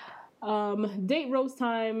 Date rose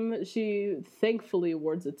time. She thankfully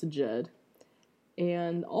awards it to Jed.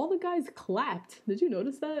 And all the guys clapped. Did you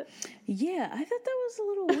notice that? Yeah, I thought that was a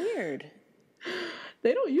little weird.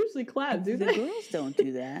 They don't usually clap, do they? The girls don't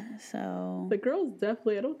do that, so... The girls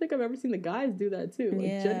definitely... I don't think I've ever seen the guys do that, too.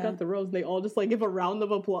 Like, Jed got the rose, and they all just, give a round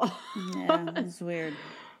of applause. Yeah, it's weird.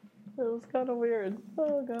 It was kind of weird.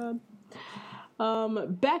 Oh,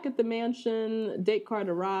 God. Back at the mansion, date card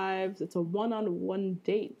arrives. It's a one-on-one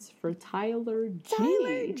date for Tyler G.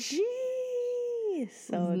 Tyler G!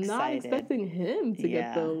 So excited. Not expecting him to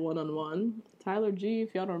get the one-on-one. Tyler G,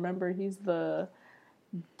 if y'all don't remember, he's the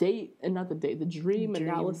the dream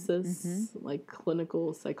analysis,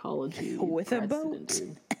 clinical psychology. With a boat.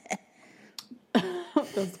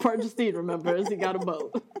 That's part Justine remembers. He got a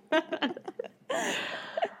boat.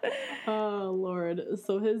 Oh, Lord.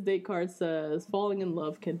 So his date card says, falling in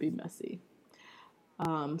love can be messy.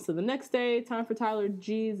 So the next day, time for Tyler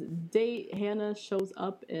G's date. Hannah shows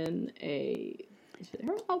up in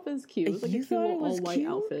her outfit is cute. It was like a cute all-white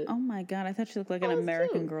outfit. Oh, my God. I thought she looked like an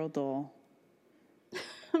American Girl doll.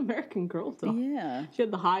 American Girl doll. Yeah. She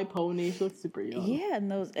had the high pony. She looked super young. Yeah,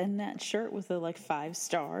 and that shirt with the 5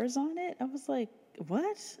 stars on it. I was like,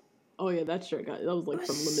 what? Oh yeah, that shirt that was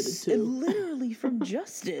from Limited too. Literally from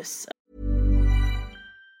Justice.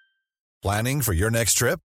 Planning for your next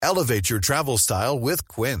trip? Elevate your travel style with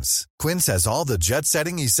Quince. Quince has all the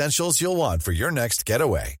jet-setting essentials you'll want for your next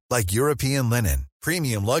getaway, like European linen,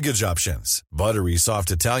 premium luggage options, buttery soft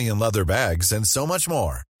Italian leather bags, and so much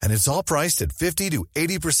more. And it's all priced at 50 to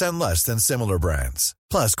 80% less than similar brands.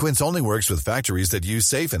 Plus, Quince only works with factories that use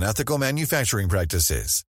safe and ethical manufacturing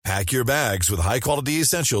practices. Pack your bags with high-quality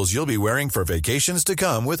essentials you'll be wearing for vacations to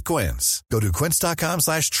come with Quince. Go to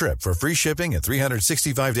quince.com/trip for free shipping and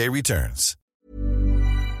 365-day returns.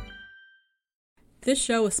 This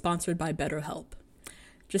show is sponsored by BetterHelp.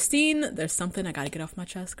 Justine, there's something I gotta get off my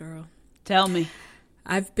chest, girl. Tell me.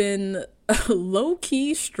 I've been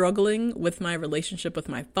low-key struggling with my relationship with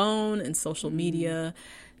my phone and social media.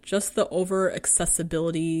 Just the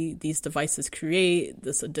over-accessibility these devices create,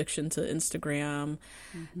 this addiction to Instagram,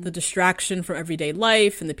 the distraction from everyday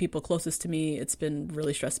life and the people closest to me, it's been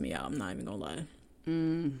really stressing me out. I'm not even gonna lie.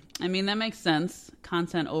 I mean, that makes sense.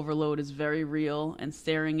 Content overload is very real, and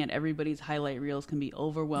staring at everybody's highlight reels can be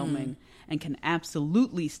overwhelming and can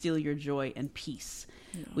absolutely steal your joy and peace.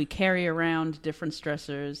 Yeah. We carry around different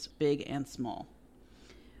stressors, big and small.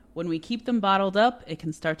 When we keep them bottled up, it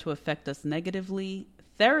can start to affect us negatively.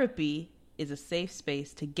 Therapy is a safe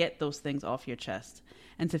space to get those things off your chest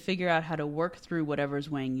and to figure out how to work through whatever's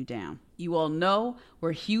weighing you down. You all know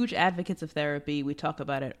we're huge advocates of therapy. We talk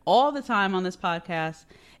about it all the time on this podcast.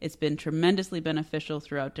 It's been tremendously beneficial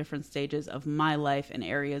throughout different stages of my life and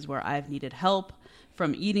areas where I've needed help,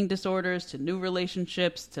 from eating disorders to new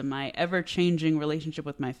relationships to my ever-changing relationship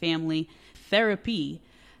with my family. Therapy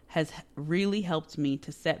has really helped me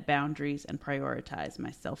to set boundaries and prioritize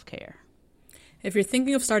my self-care. If you're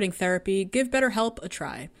thinking of starting therapy, give BetterHelp a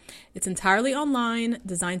try. It's entirely online,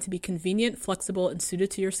 designed to be convenient, flexible, and suited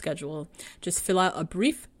to your schedule. Just fill out a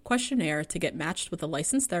brief questionnaire to get matched with a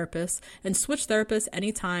licensed therapist and switch therapists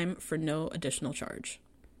anytime for no additional charge.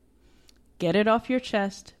 Get it off your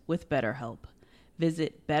chest with BetterHelp.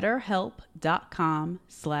 Visit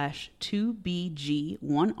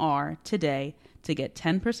betterhelp.com/2BG1R today to get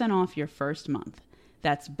 10% off your first month.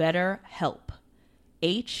 That's BetterHelp.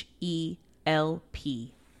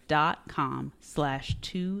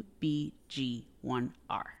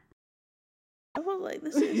 HELP.com/2BG1R. I was like,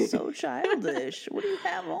 this is so childish. What do you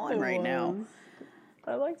have on right now?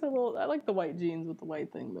 I like the white jeans with the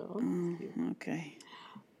white thing though. Okay.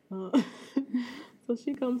 So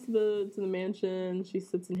she comes to the mansion. She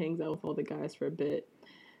sits and hangs out with all the guys for a bit,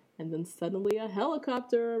 and then suddenly a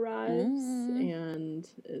helicopter arrives, and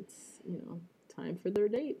it's time for their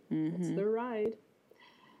date. It's their ride.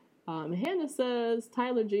 Hannah says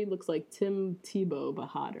Tyler G looks like Tim Tebow, but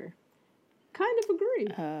hotter. Kind of agree.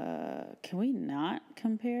 Can we not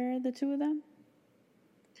compare the two of them?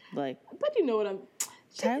 But you know what I'm...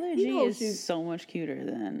 Tyler G is so much cuter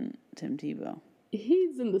than Tim Tebow.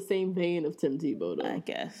 He's in the same vein of Tim Tebow, though. I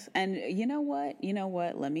guess. And you know what?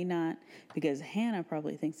 Let me not, because Hannah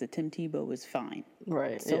probably thinks that Tim Tebow is fine.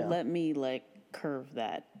 Right. So let me curve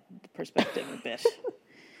that perspective a bit.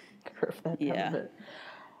 Curve that down a bit.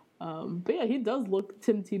 But yeah, he does look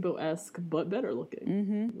Tim Tebow-esque, but better looking.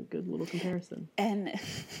 Mm-hmm. A good little comparison. And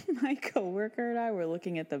my coworker and I were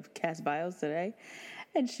looking at the cast bios today,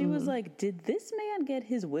 and she was like, did this man get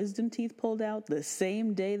his wisdom teeth pulled out the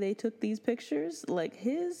same day they took these pictures? Like,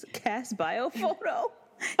 his cast bio photo,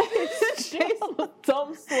 his face was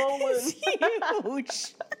dumb swollen. It's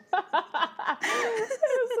huge.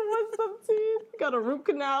 His wisdom teeth. Got a root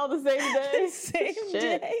canal the same day. Same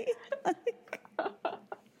day.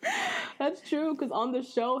 That's true, because on the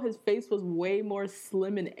show, his face was way more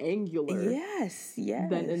slim and angular. Yes.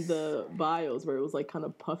 Than in the bios, where it was kind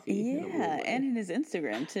of puffy. Yeah, and in his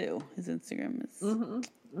Instagram too. His Instagram is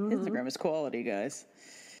Instagram is quality, guys.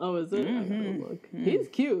 Oh, is it? I gotta look. He's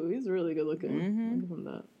cute. He's really good looking. Look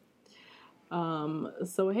at that.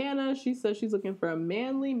 So Hannah, she says she's looking for a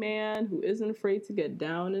manly man who isn't afraid to get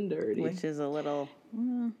down and dirty. Which is a little.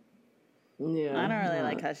 Yeah. I don't really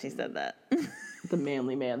like how she said that. The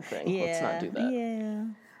manly man thing. Yeah, let's not do that. Yeah.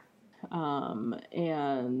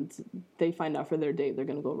 And they find out for their date they're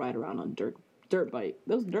gonna go ride around on dirt bike.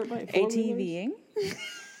 Those dirt bike. ATVing.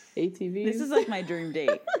 ATVs. This is my dream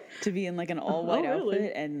date, to be in an all white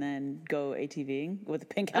outfit and then go ATVing with a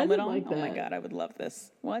pink helmet on. Oh my god, I would love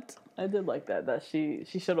this. What? I did like that she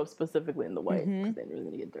showed up specifically in the white because they knew they were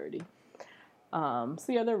gonna get dirty. So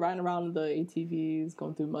yeah, they're riding around the ATVs,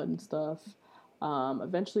 going through mud and stuff.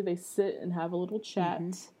 Eventually they sit and have a little chat,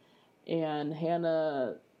 and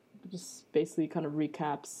Hannah just basically kind of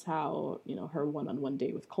recaps how, her one-on-one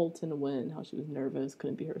date with Colton went, how she was nervous,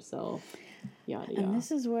 couldn't be herself, yada yada. And this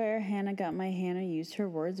is where Hannah got my Hannah used her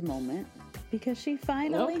words moment, because she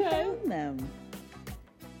finally found them.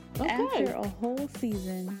 Okay. After a whole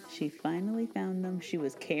season, she finally found them. She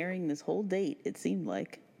was carrying this whole date, it seemed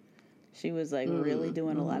like. She was really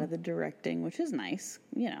doing a lot of the directing, which is nice.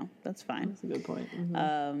 That's fine. That's a good point.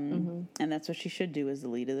 And that's what she should do as the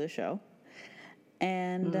lead of the show.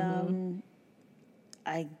 And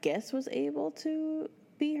I guess was able to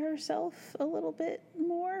be herself a little bit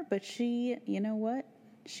more. But she,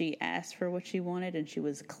 she asked for what she wanted, and she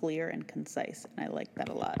was clear and concise. And I liked that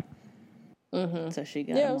a lot. So she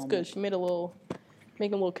got it was good. She made a little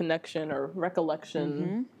connection or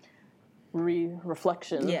recollection.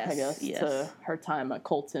 Reflection, I guess, to her time at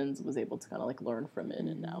Colton's, was able to kind of learn from it,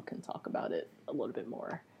 and now can talk about it a little bit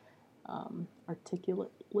more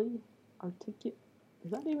articulately.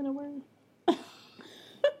 Is that even a word?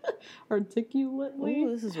 Articulately.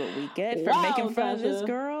 Ooh, this is what we get for making fun of this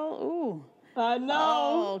girl. Ooh, I know.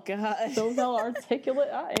 Oh god, so how articulate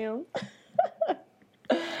I am.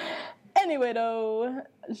 Anyway, though,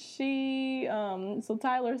 so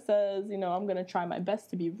Tyler says, I'm going to try my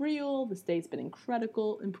best to be real. This date's been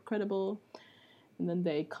incredible. And then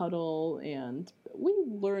they cuddle, and we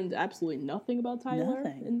learned absolutely nothing about Tyler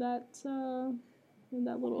in that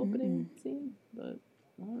little opening scene. But,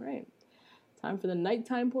 all right. Time for the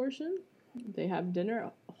nighttime portion. They have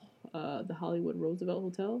dinner at the Hollywood Roosevelt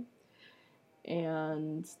Hotel.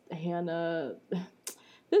 And Hannah,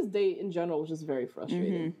 this date in general was just very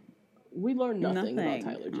frustrating. We learned nothing about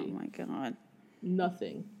Tyler G. Oh my god.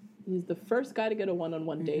 Nothing. He's the first guy to get a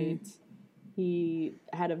one-on-one date. He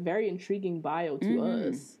had a very intriguing bio to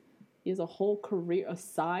us. He has a whole career, a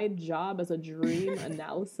side job as a dream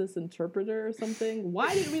analysis interpreter or something.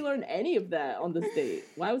 Why didn't we learn any of that on this date?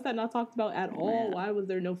 Why was that not talked about at all? Why was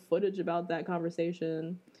there no footage about that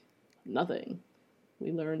conversation? Nothing.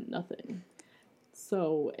 We learned nothing.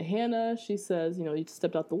 So Hannah, she says, you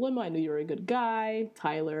stepped out the limo. I knew you were a good guy.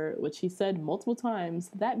 Tyler, which he said multiple times,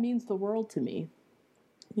 that means the world to me.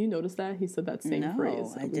 You noticed that? He said that same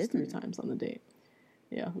phrase at least 3 times on the date.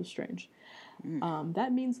 Yeah, it was strange.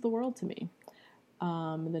 That means the world to me.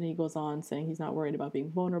 And then he goes on saying he's not worried about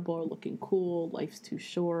being vulnerable or looking cool. Life's too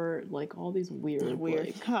short. All these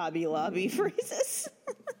weird Hobby Lobby phrases.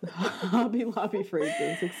 Hobby Lobby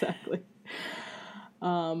phrases, exactly.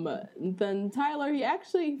 Then Tyler, he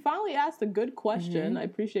finally asked a good question. I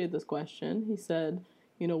appreciate this question. He said,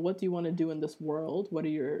 what do you want to do in this world? What are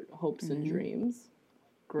your hopes and dreams?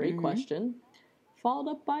 Great question.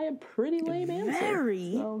 Followed up by a pretty lame answer.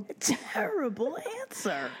 Very terrible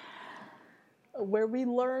answer. Where we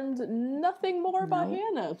learned nothing more about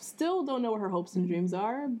Hannah. Still don't know what her hopes and dreams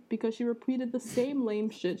are, because she repeated the same lame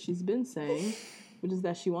shit she's been saying, which is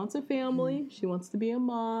that she wants a family, she wants to be a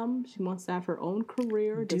mom, she wants to have her own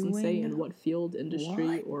career. It doesn't say in what field,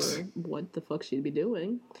 industry, or what the fuck she'd be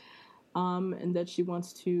doing. and that she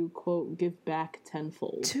wants to, quote, give back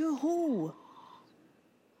tenfold. To who?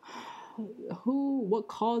 Who? What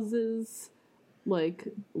causes? Like,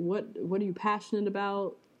 what are you passionate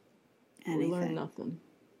about? Anything. We learned nothing.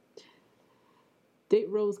 Date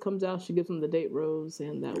rose comes out. She gives them the date rose,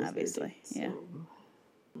 and that was obviously, their date.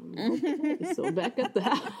 Yeah. So back at the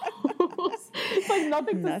house, it's like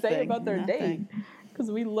nothing to say about their date because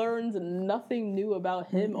we learned nothing new about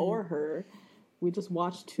him or her. We just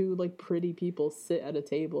watched two like pretty people sit at a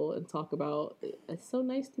table and talk about it's so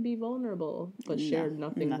nice to be vulnerable, but shared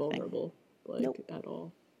nothing vulnerable at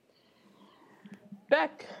all.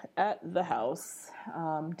 Back at the house,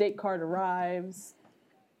 date card arrives.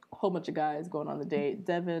 A whole bunch of guys going on the date.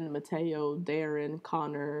 Devin, Mateo, Darren,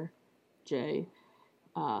 Connor, Jay,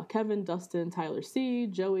 Kevin, Dustin, Tyler C,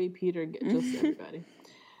 Joey, Peter, just everybody.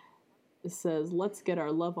 It says, let's get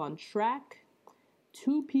our love on track.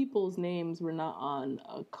 2 people's names were not on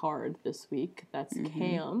a card this week. That's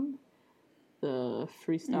Cam, the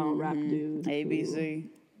freestyle rap dude. ABC.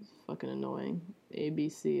 Fucking annoying.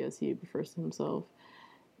 ABC, as he refers to himself.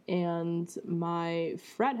 And my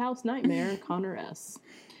frat house nightmare, Connor S.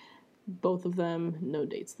 Both of them, no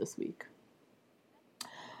dates this week.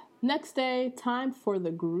 Next day, time for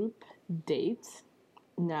the group date.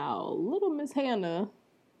 Now, little Miss Hannah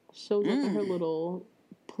shows up in her little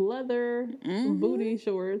pleather booty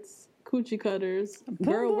shorts, coochie cutters.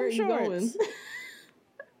 Girl, where are you going?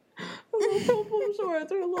 Little pom-pom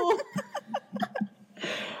shorts, her little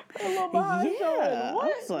behind showing. What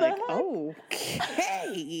I was like,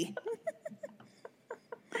 okay.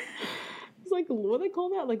 It's like, what do they call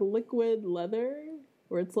that? Like liquid leather?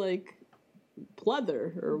 Where it's like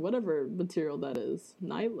pleather or whatever material that is.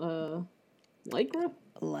 Lycra?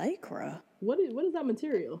 Lycra? What is that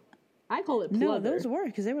material? I call it pleather. No, those were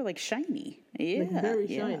because they were like shiny. Yeah. Like very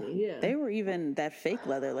shiny, yeah. They were even that fake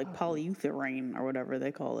leather, like polyurethane or whatever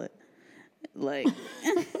they call it. Like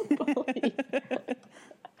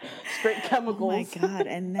straight chemicals. Oh my God.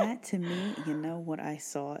 And that to me, you know what I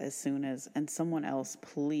saw as soon as, and someone else,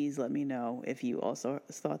 please let me know if you also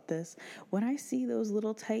thought this. When I see those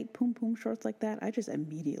little tight poom shorts like that, I just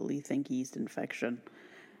immediately think yeast infection.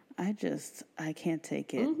 I can't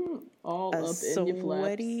take it. All up in your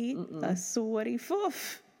flaps. A sweaty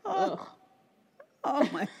foof. Oh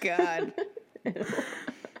my God.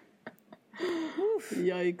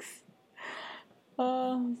 Yikes.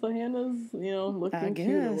 So Hannah's, looking cute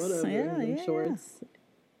or whatever in shorts.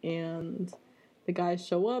 And the guys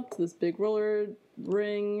show up to this big roller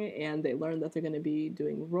ring, and they learn that they're going to be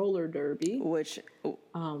doing roller derby, which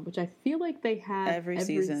I feel like they have every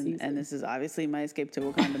season. And this is obviously my escape to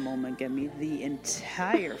Wakanda moment. Get me the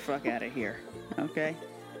entire fuck out of here, okay?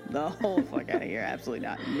 The whole fuck out of here. Absolutely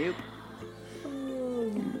not. Nope.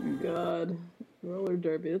 Oh God, roller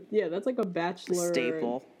derby. Yeah, that's like a bachelor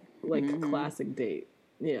staple, like classic date.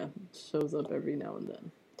 Yeah, shows up every now and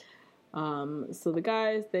then. So the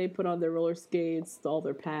guys, they put on their roller skates, all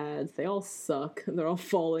their pads. They all suck. They're all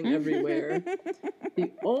falling everywhere.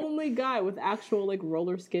 The only guy with actual like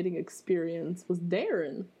roller skating experience was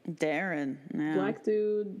Darren. Yeah. Black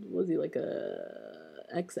dude. Was he like a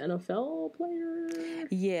ex-NFL player?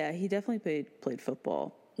 Yeah, he definitely played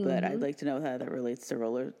football. But I'd like to know how that relates to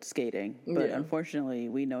roller skating. But unfortunately,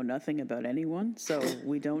 we know nothing about anyone, so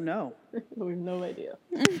we don't know. We have no idea.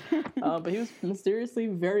 But he was mysteriously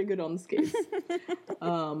very good on the skates.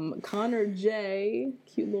 Connor J,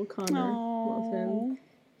 cute little Connor, love him.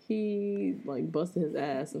 He like busted his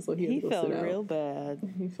ass, and so he had to go sit out. Real bad.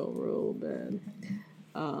 He felt real bad.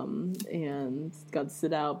 And got to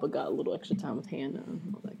sit out, but got a little extra time with Hannah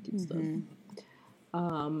and all that cute stuff.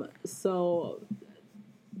 So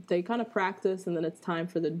they kind of practice, and then it's time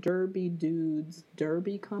for the Derby Dudes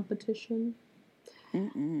Derby competition.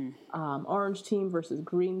 Orange team versus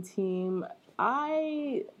green team.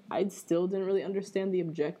 I still didn't really understand the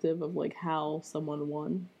objective of like how someone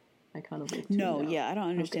won. I kind of like I don't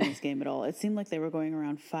understand this game at all. It seemed like they were going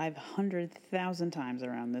around 500,000 times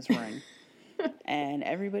around this ring, and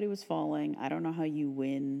everybody was falling. I don't know how you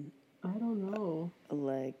win. I don't know.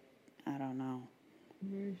 I don't know.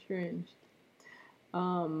 Very strange.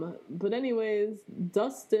 But anyways,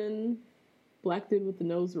 Dustin, black dude with the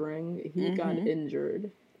nose ring, he got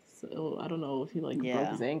injured. So I don't know if he broke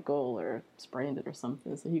his ankle or sprained it or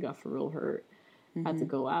something. So he got for real hurt. Had to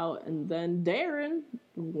go out. And then Darren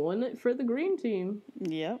won it for the green team.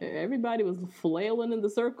 Yep. Everybody was flailing in the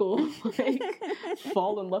circle, like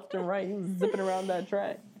falling left and right. He was zipping around that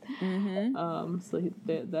track. So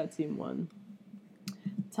that team won.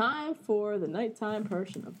 Time for the nighttime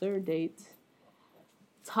portion of their date.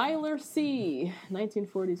 Tyler C.,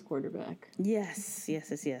 1940s quarterback. Yes.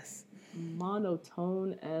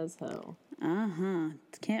 monotone as hell.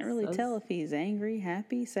 Can't really tell if he's angry,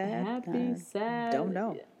 happy, sad. Happy, sad. Don't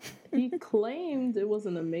know. He claimed it was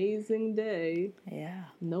an amazing day. Yeah.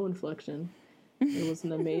 No inflection. It was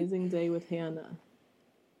an amazing day with Hannah.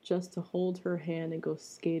 Just to hold her hand and go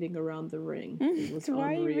skating around the ring. It was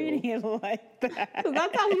Why unreal. are you reading it like that? Because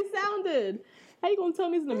that's how he sounded. How you gonna tell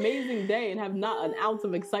me it's an amazing day and have not an ounce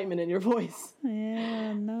of excitement in your voice?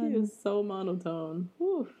 Yeah, none. He was so monotone.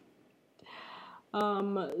 Whew.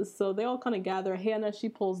 So they all kind of gather. Hannah, she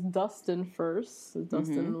pulls Dustin first. So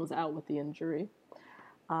Dustin was out with the injury.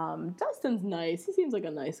 Dustin's nice. He seems like a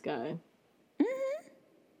nice guy.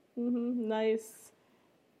 Nice.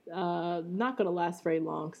 Not gonna last very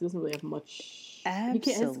long because he doesn't really have much.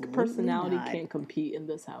 His personality can't compete in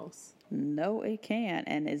this house. No, it can't,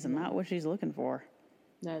 and it's not what she's looking for.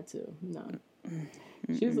 That too. No.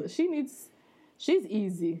 She's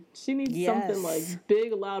easy. She needs something like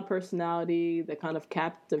big, loud personality that kind of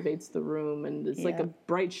captivates the room, and it's like a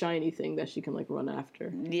bright, shiny thing that she can like run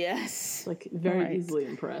after. Yes. Like very easily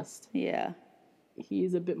impressed. Yeah.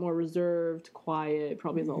 He's a bit more reserved, quiet,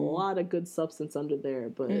 probably has a lot of good substance under there,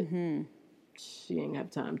 but she ain't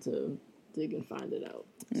have time to dig and find it out.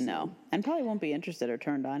 So. No. And probably won't be interested or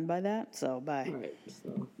turned on by that, so bye. Right,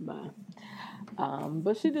 so bye.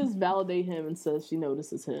 But she does validate him and says she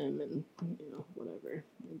notices him and, whatever.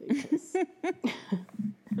 And they kiss.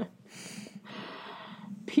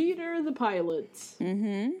 Peter the pilot.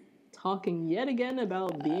 Talking yet again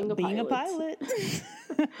about being a pilot.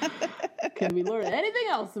 Can we learn anything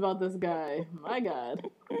else about this guy? My God.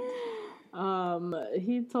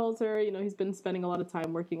 He tells her, he's been spending a lot of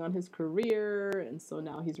time working on his career, and so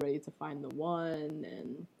now he's ready to find the one,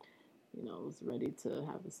 and, is ready to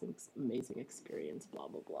have this amazing experience, blah,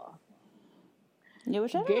 blah, blah. Yeah,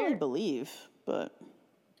 which I don't really believe, but...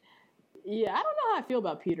 Yeah, I don't know how I feel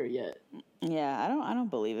about Peter yet. Yeah, I don't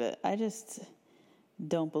believe it. I just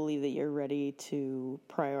don't believe that you're ready to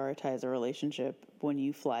prioritize a relationship when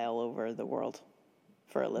you fly all over the world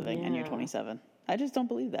for a living and you're 27. I just don't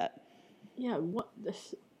believe that. Yeah,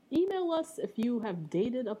 email us if you have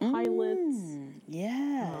dated a pilot.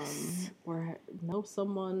 Yes. Or know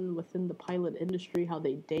someone within the pilot industry, how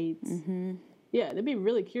they date. Yeah, they'd be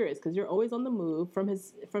really curious because you're always on the move. From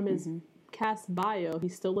his cast bio,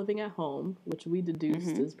 he's still living at home, which we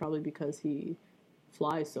deduced is probably because he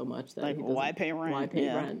flies so much that he doesn't. Why pay rent? Why pay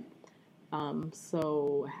rent?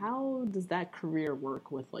 So how does that career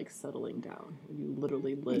work with like settling down? You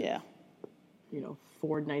literally live,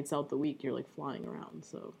 4 nights out the week. You're like flying around.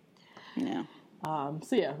 So yeah.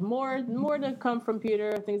 More to come from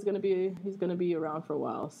Peter. I think he's gonna be around for a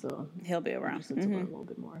while. So he'll be around. To learn a little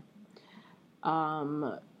bit more.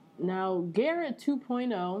 Now Garrett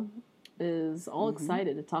 2.0 is all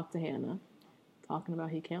excited to talk to Hannah, talking about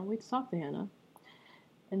he can't wait to talk to Hannah.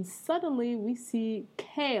 And suddenly we see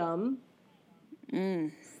Cam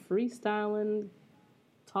freestyling,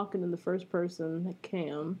 talking in the first person,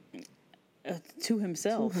 Cam. To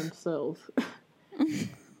himself.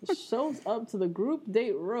 Shows up to the group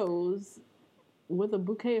date rose with a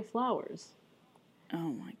bouquet of flowers.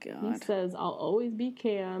 Oh my God. He says, I'll always be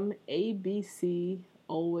Cam, ABC,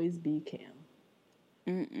 always be Cam.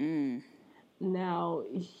 Now,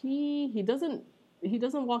 he doesn't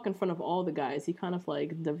walk in front of all the guys. He kind of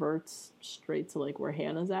like diverts straight to like where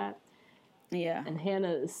Hannah's at. Yeah. And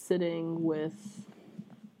Hannah is sitting with,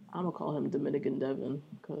 I'm going to call him Dominican Devin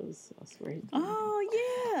because that's where he's. Oh,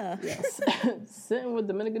 yeah. Yes. Sitting with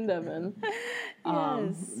Dominican Devin.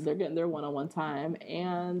 Yes. They're getting their one-on-one time.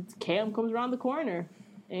 And Cam comes around the corner.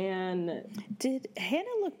 And did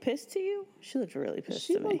Hannah look pissed to you? She looked really pissed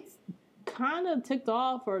to me. Kind of ticked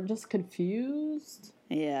off or just confused.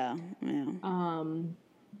 Yeah.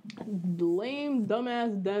 Lame,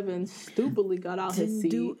 dumbass Devin stupidly got out his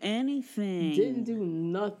seat. Didn't do anything. Didn't do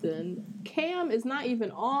nothing. Cam is not even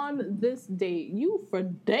on this date. You for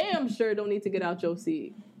damn sure don't need to get out your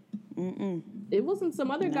seat. It wasn't some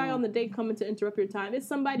other guy on the date coming to interrupt your time. It's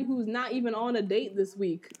somebody who's not even on a date this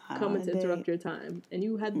week coming to interrupt your time. And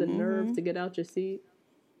you had the nerve to get out your seat.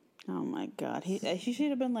 Oh my God. She should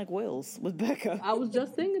have been like Wills with Becca. I was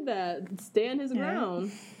just thinking that. Stand his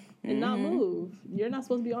ground and not move. You're not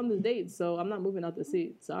supposed to be on this date, so I'm not moving out the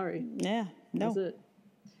seat. Sorry. Yeah, no. That's it.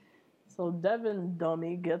 So Devin,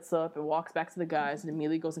 dummy, gets up and walks back to the guys and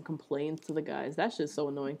immediately goes and complains to the guys. That's just so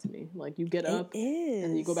annoying to me. Like, you get up and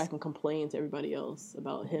then you go back and complain to everybody else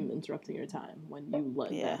about him interrupting your time when you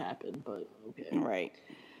let that happen. But, okay. Right.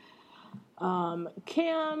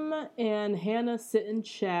 Cam and Hannah sit and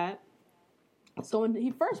chat. So when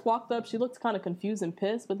he first walked up, she looked kind of confused and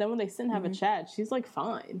pissed. But then when they sit and have a chat, she's like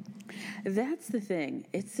fine. That's the thing.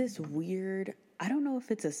 It's this weird, I don't know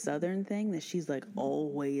if it's a Southern thing that she's like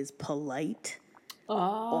always polite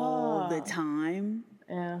all the time.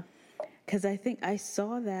 Yeah. Because I think I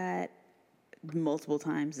saw that multiple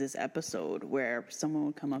times this episode where someone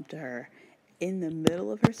would come up to her in the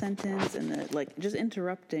middle of her sentence and like just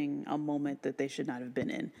interrupting a moment that they should not have been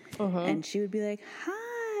in. And she would be like,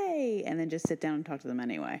 hi, and then just sit down and talk to them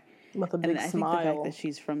anyway. With a big smile. I think the fact that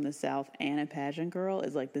she's from the South and a pageant girl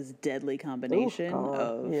is like this deadly combination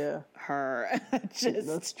of her just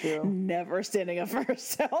That's true. never standing up for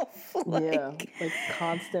herself. like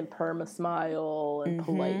constant perma smile and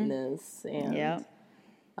politeness and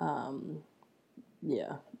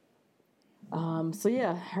so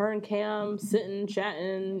yeah, her and Cam sitting,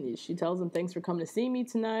 chatting. She tells him thanks for coming to see me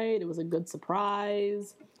tonight. It was a good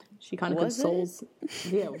surprise. She kind of consoles.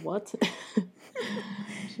 Yeah, what?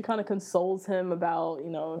 She kind of consoles him about,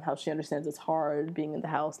 how she understands it's hard being in the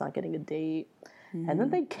house, not getting a date. And then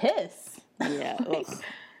they kiss. Yeah.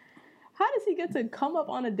 How does he get to come up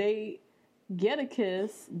on a date, get a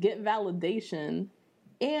kiss, get validation,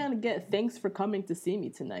 and get thanks for coming to see me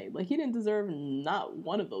tonight? Like, he didn't deserve not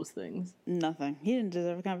one of those things. Nothing. He didn't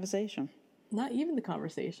deserve a conversation. Not even the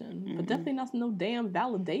conversation. But definitely not no damn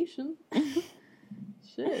validation.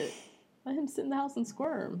 Shit. Let him sit in the house and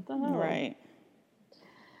squirm. What the hell? Right.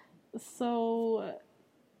 So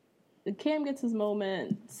Cam gets his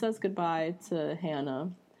moment, says goodbye to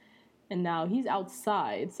Hannah, and now he's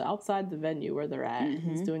outside. So outside the venue where they're at,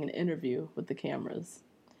 he's doing an interview with the cameras.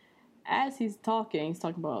 As he's talking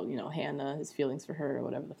about, Hannah, his feelings for her, or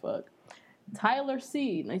whatever the fuck. Tyler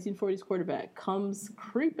C., 1940s quarterback, comes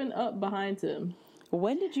creeping up behind him.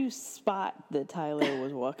 When did you spot that Tyler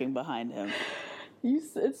was walking behind him?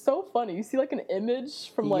 It's so funny. You see like an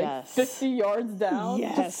image from 50 yards down,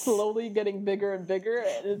 just slowly getting bigger and bigger,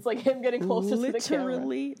 and it's like him getting closer to the camera.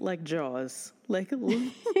 Literally like Jaws. Like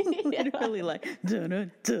literally like dun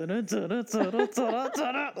dun dun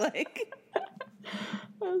dun like.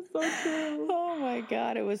 That's so true. Oh my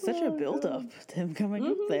god, it was such a build-up to him coming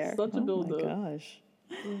up there. Such a build-up. Oh my gosh.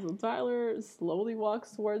 So Tyler slowly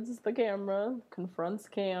walks towards the camera, confronts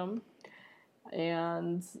Cam,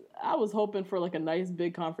 and I was hoping for like a nice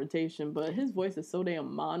big confrontation, but his voice is so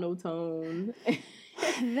damn monotone.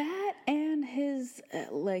 That and his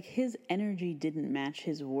his energy didn't match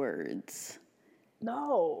his words.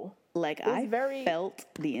 No. Like I felt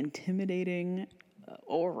the intimidating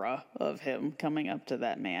aura of him coming up to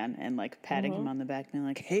that man and like patting him on the back, being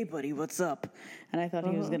like, "Hey, buddy, what's up?" And I thought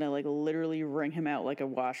he was gonna like literally wring him out like a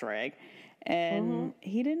wash rag, and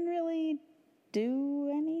he didn't really do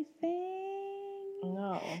anything.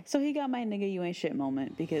 No. So he got my nigga you ain't shit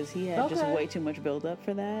moment because he had just way too much build up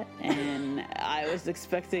for that, and I was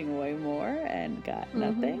expecting way more and got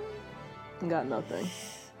nothing. Got nothing.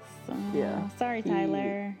 So, sorry,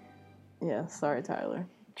 Tyler. Yeah, sorry, Tyler.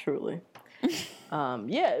 Truly.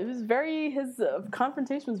 It was his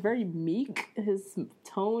confrontation was very meek. His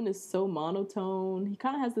tone is so monotone. He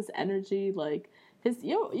kind of has this energy, like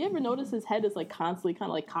you ever notice his head is like constantly kind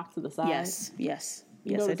of like cocked to the side? Yes, I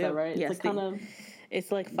do. That, right? Yes, it's like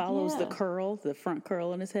it's like follows the front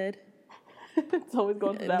curl in his head. It's always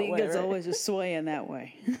going that way. It's always just swaying that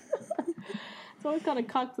way. It's always kind of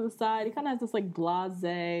cocked to the side. He kind of has this like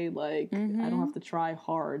blasé, like I don't have to try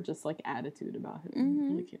hard, just like attitude about him.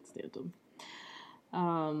 Really can't stand him.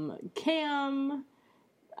 Cam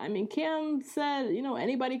said,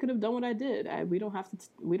 anybody could have done what I did. We don't have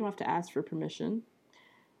to ask for permission,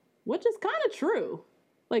 which is kind of true.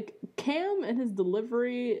 Like, Cam and his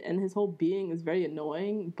delivery and his whole being is very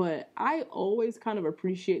annoying, but I always kind of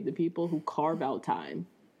appreciate the people who carve out time,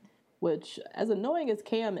 which, as annoying as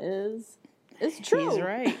Cam is, it's true. He's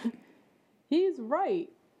right. He's right.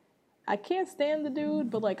 I can't stand the dude,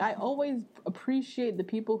 but, like, I always appreciate the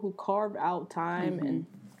people who carve out time and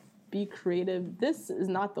be creative. This is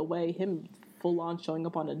not the way. Him full-on showing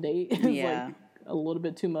up on a date is, like, a little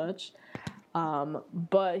bit too much.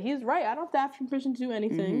 But he's right. I don't have to ask permission to do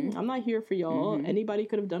anything. I'm not here for y'all. Anybody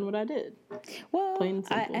could have done what I did. Well, plain and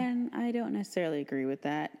simple. I don't necessarily agree with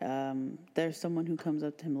that. There's someone who comes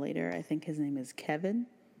up to him later. I think his name is Kevin.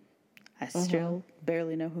 I still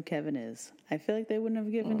barely know who Kevin is. I feel like they wouldn't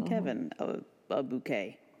have given Kevin a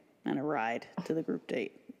bouquet and a ride to the group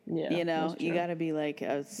date. Yeah, you got to be like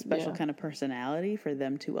a special kind of personality for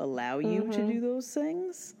them to allow you to do those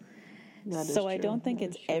things. So I don't think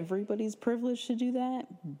it's everybody's privilege to do that,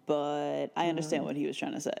 but I understand what he was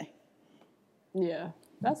trying to say. Yeah,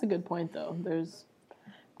 that's a good point, though. There's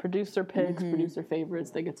producer picks, producer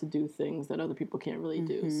favorites. They get to do things that other people can't really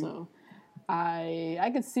do. So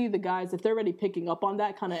I could see the guys, if they're already picking up on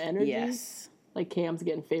that kind of energy, Yes. like Cam's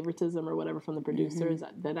getting favoritism or whatever from the producers,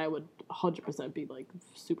 then I would 100% be like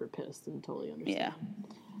super pissed and totally understand.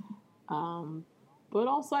 Yeah. But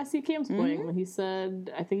also I see Cam's point when he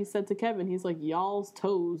said, I think he said to Kevin, he's like, y'all's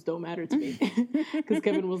toes don't matter to me. Because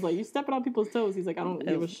Kevin was like, you stepping on people's toes. He's like, I don't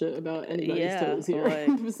give a shit about anybody's toes here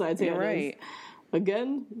besides Hannah's. Right.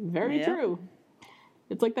 Again, very true.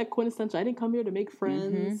 It's like that quintessential, I didn't come here to make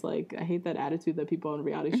friends. Like, I hate that attitude that people on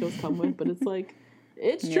reality shows come with, but it's like,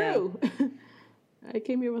 it's true. I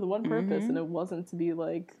came here with one purpose, and it wasn't to be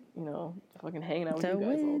like, you know, fucking hanging out with you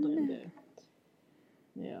guys all damn day.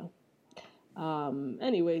 Yeah.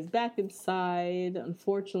 Anyways, back inside,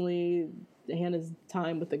 unfortunately, Hannah's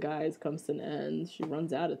time with the guys comes to an end. She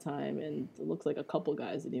runs out of time, and it looks like a couple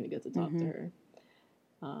guys didn't even get to talk to her.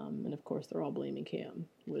 And of course, they're all blaming Cam,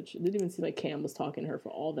 which it didn't even seem like Cam was talking to her for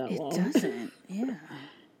all that long. It doesn't, yeah.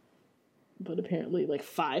 But apparently, like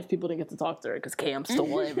 5 people didn't get to talk to her because Cam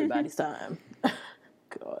stole everybody's time.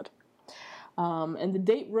 God. And the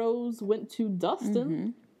date rose went to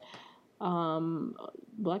Dustin,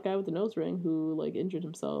 black guy with the nose ring who like injured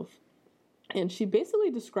himself, and she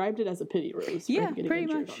basically described it as a pity rose. For him getting pretty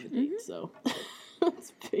injured much. On the date, so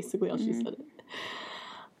that's basically how she said it.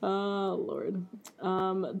 Oh Lord.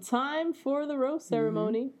 Time for the rose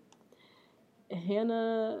ceremony.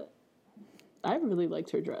 Hannah, I really liked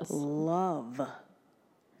her dress. Love.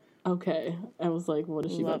 Okay, I was like, what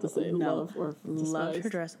is she about to say? No. Love or loved her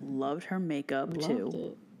dress. Loved her makeup too.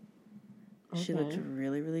 It. Okay. She looked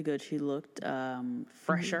really, really good. She looked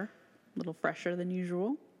fresher, a little fresher than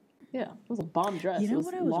usual. Yeah, it was a bomb dress. You know it was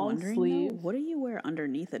what I was long wondering? sleeve. What do you wear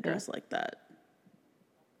underneath a dress like that?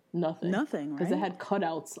 Nothing. Nothing, right? Because it had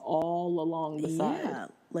cutouts all along the side. Yeah,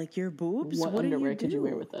 like your boobs. What underwear could you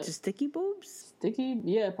wear with that? Just sticky boobs? Sticky?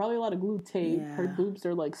 Yeah, probably a lot of glue tape. Yeah. Her boobs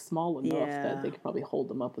are like small enough that they could probably hold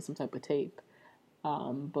them up with some type of tape.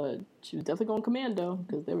 But she was definitely going commando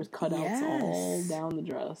because there was cutouts all down the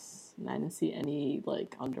dress. And I didn't see any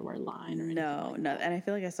like underwear line or anything. No. And I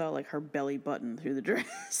feel like I saw like her belly button through the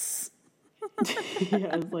dress. Yeah,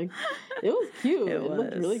 it was like, it was cute. It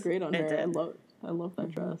looked really great on her. I love that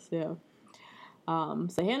dress, yeah.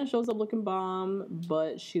 So Hannah shows up looking bomb,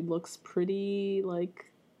 but she looks pretty,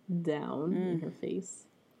 like, down in her face.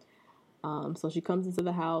 So she comes into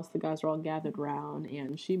the house, the guys are all gathered around,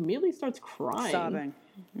 and she immediately starts crying. Sobbing.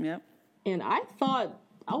 Yep. And I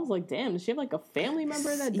was like, damn, does she have, like, a family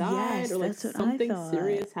member that died? Yes, or, like, something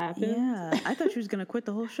serious happened? Yeah. I thought she was going to quit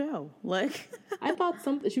the whole show. Like, I thought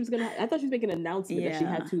she was making an announcement that she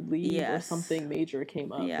had to leave or something major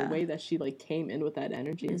came up. The way that she, like, came in with that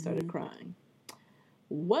energy and started crying.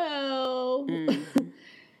 Well,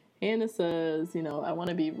 Hannah says, you know, I want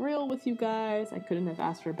to be real with you guys. I couldn't have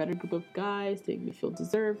asked for a better group of guys to make me feel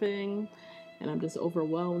deserving. And I'm just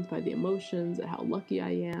overwhelmed by the emotions and how lucky I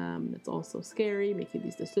am. And it's all so scary making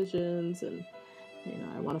these decisions. And, you know,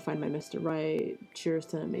 I want to find my Mr. Right. Cheers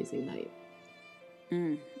to an amazing night.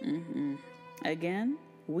 Again,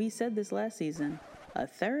 we said this last season. A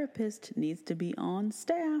therapist needs to be on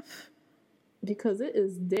staff. Because it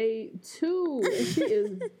is day 2. And she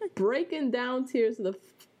is breaking down tears to the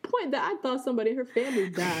point that I thought somebody in her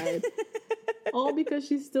family died. All because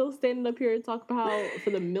she's still standing up here and talk about how,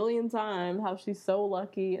 for the millionth time, how she's so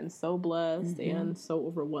lucky and so blessed and so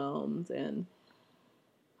overwhelmed. And,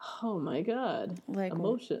 oh my God. Like,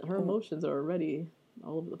 her emotions are already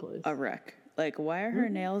all over the place. A wreck. Like, why are her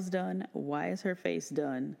nails done? Why is her face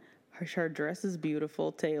done? Her dress is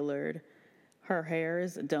beautiful, tailored. Her hair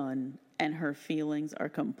is done. And her feelings are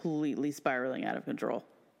completely spiraling out of control.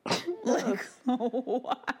 Like,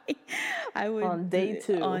 why? I would on day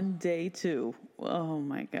 2. On day 2. Oh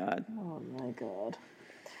my God. Oh my God.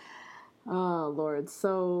 Oh Lord.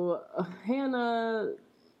 So Hannah,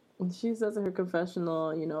 she says in her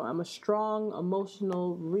confessional, you know, I'm a strong,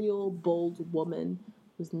 emotional, real, bold woman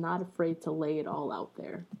who's not afraid to lay it all out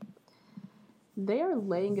there. They are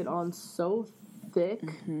laying it on so thick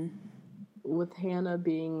with Hannah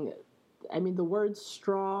being, I mean, the words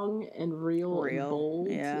strong and real and bold.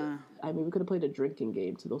 Yeah. I mean, we could have played a drinking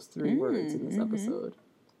game to those 3 words in this episode.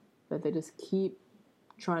 That they just keep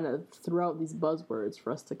trying to throw out these buzzwords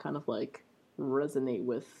for us to kind of like resonate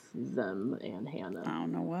with them and Hannah. I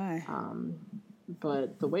don't know why.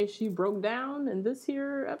 But the way she broke down in this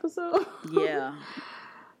here episode. Yeah.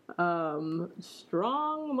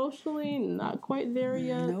 Strong emotionally, not quite there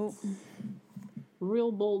yet. Nope.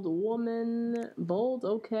 Real bold woman. Bold,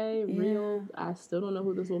 okay. Yeah. Real, I still don't know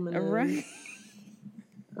who this woman is. Right.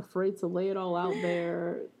 Afraid to lay it all out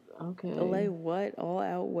there. Okay. Lay what all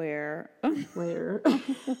out where? Where?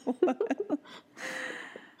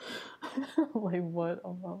 Like, what?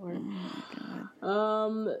 Oh my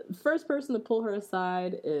God. First person to pull her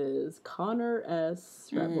aside is Connor S.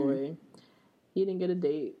 Frat boy. He didn't get a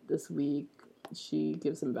date this week. She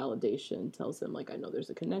gives him validation, tells him, like, I know there's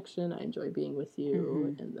a connection. I enjoy being with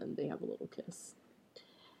you. And then they have a little kiss.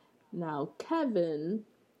 Now, Kevin,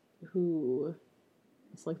 who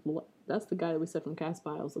is like, that's the guy that we said from Cast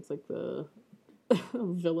Files, looks like the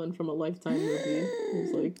villain from a Lifetime movie.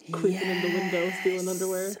 Who's like creeping in the window, stealing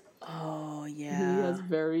underwear. Oh, yeah.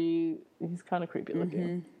 He's kind of creepy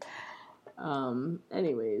looking.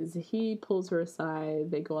 Anyways, he pulls her aside.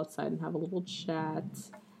 They go outside and have a little chat.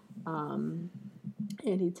 And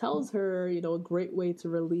he tells her, you know, a great way to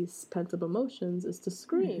release pent-up emotions is to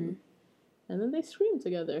scream. And then they scream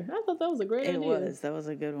together. I thought that was a great idea. That was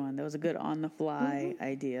a good one. That was a good on-the-fly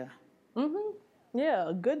idea. Yeah,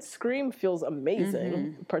 a good scream feels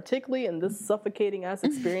amazing, particularly in this suffocating-ass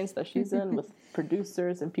experience that she's in with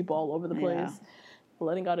producers and people all over the place. Yeah.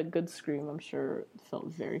 Letting out a good scream, I'm sure, felt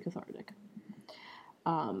very cathartic.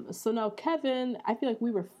 So now Kevin, I feel like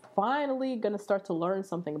we were finally going to start to learn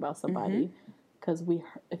something about somebody, because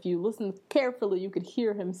if you listen carefully, you could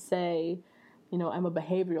hear him say, you know, I'm a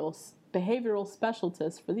behavioral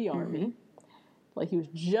specialist for the Army. Like, he was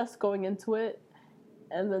just going into it,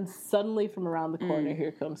 and then suddenly from around the corner,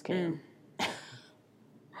 here comes Cam.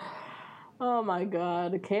 Oh my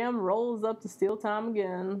God. Cam rolls up to steal time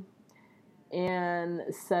again and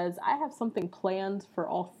says, I have something planned for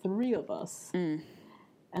all three of us.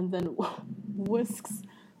 And then whisks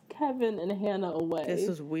Kevin and Hannah away. This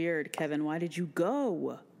was weird, Kevin. Why did you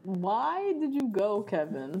go? Why did you go,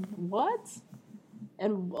 Kevin? What?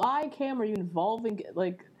 And why, Cam, are you involving...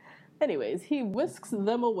 Like, anyways, he whisks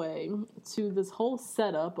them away to this whole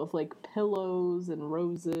setup of, like, pillows and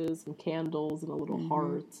roses and candles and a little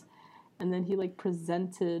heart. And then he, like,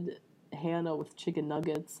 presented Hannah with chicken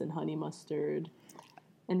nuggets and honey mustard.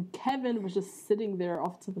 And Kevin was just sitting there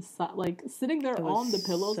off to the side, like, sitting there on the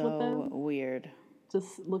pillows with them. So weird.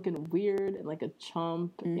 Just looking weird and like a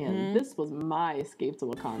chump. And this was my Escape to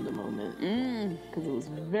Wakanda moment. Because it was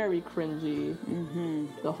very cringy.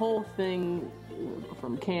 The whole thing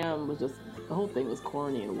from Cam was just, the whole thing was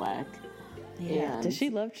corny and whack. Yeah. And does she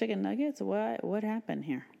love chicken nuggets? What happened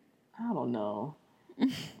here? I don't know.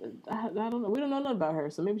 I don't know. We don't know nothing about her,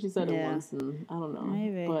 so maybe she said it once and I don't know.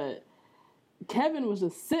 Maybe. But Kevin was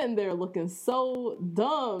just sitting there looking so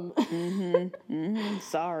dumb.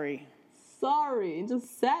 Sorry, and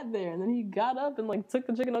just sat there, and then he got up and like took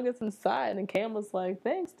the chicken nuggets inside, and Cam was like,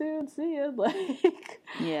 "Thanks, dude. See ya." Like,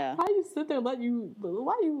 how you sit there? Why you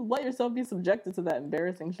let yourself be subjected to that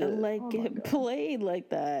embarrassing shit? Like, get played like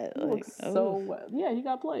that. Like, he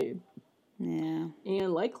got played. Yeah.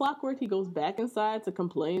 And like clockwork, he goes back inside to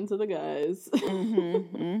complain to the guys.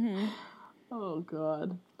 Oh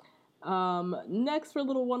God. Next for a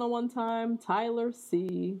little one-on-one time, Tyler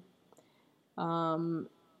C.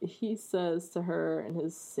 He says to her in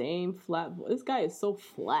his same flat voice, this guy is so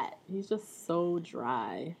flat. He's just so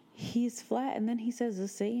dry. He's flat, and then he says the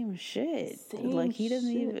same shit. He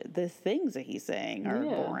doesn't even, the things that he's saying are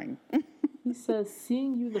boring. He says,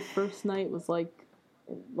 seeing you the first night was like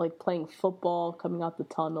playing football, coming out the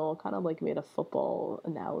tunnel, kind of like made a football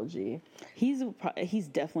analogy. He's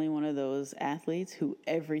definitely one of those athletes who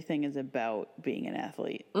everything is about being an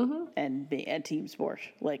athlete and being a team sport.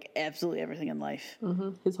 Like absolutely everything in life.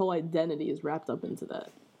 His whole identity is wrapped up into that.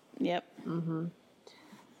 Yep.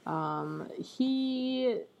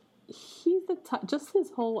 He's the just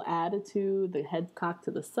his whole attitude, the head cocked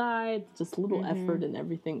to the side, just little effort and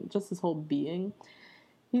everything, just his whole being.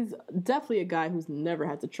 He's definitely a guy who's never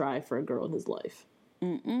had to try for a girl in his life.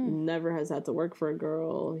 Never has had to work for a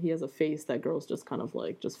girl. He has a face that girls just kind of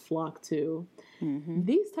like just flock to.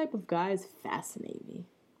 These type of guys fascinate me.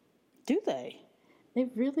 Do they? They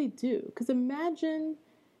really do. Because imagine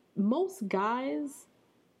most guys,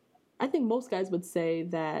 I think most guys would say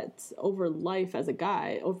that over life as a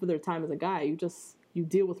guy, over their time as a guy, you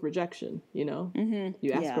deal with rejection, you know?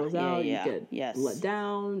 You ask girls out, you get let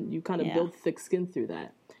down, you kind of build thick skin through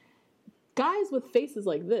that. Guys with faces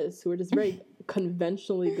like this, who are just very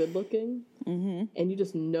conventionally good looking, and you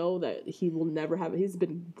just know that he will never have, he's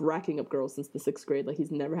been racking up girls since the 6th grade, like he's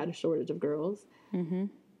never had a shortage of girls. I'm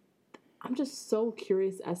just so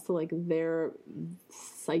curious as to like their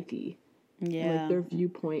psyche, like their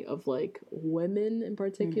viewpoint of like women in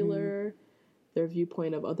particular, their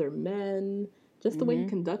viewpoint of other men. Just the way he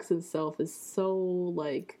conducts himself is so,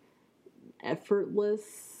 like,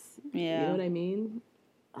 effortless. Yeah. You know what I mean?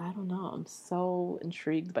 I don't know. I'm so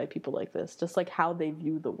intrigued by people like this. Just, like, how they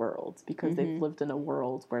view the world. Because they've lived in a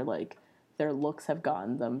world where, like, their looks have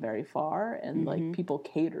gotten them very far, and like people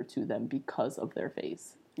cater to them because of their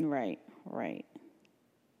face. Right.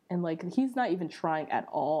 And like he's not even trying at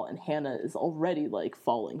all, and Hannah is already like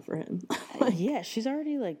falling for him. Yeah, she's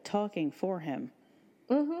already like talking for him.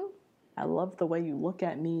 I love the way you look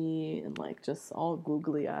at me, and like just all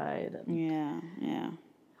googly eyed. Yeah.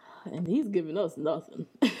 And he's giving us nothing.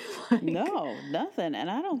 Like, no, nothing. And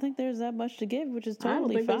I don't think there's that much to give, which is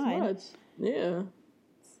totally fine. There's much. Yeah.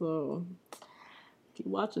 So keep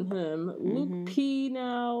watching him. Luke P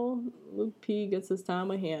now. Luke P gets his time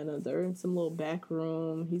with Hannah. They're in some little back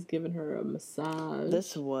room. He's giving her a massage.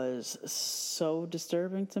 This was so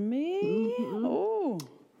disturbing to me. Oh.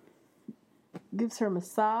 Gives her a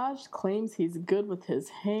massage. Claims he's good with his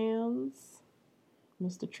hands.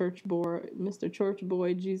 Mr. Church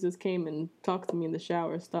Boy, Jesus came and talked to me in the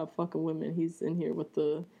shower. Stop fucking women. He's in here with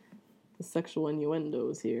the sexual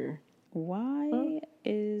innuendos here. Why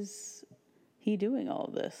is he doing all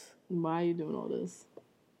of this? Why are you doing all this?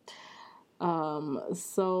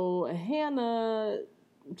 So Hannah,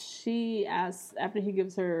 she asks, after he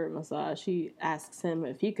gives her a massage, she asks him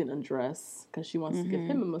if he can undress because she wants to give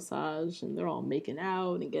him a massage, and they're all making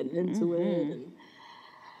out and getting into it, and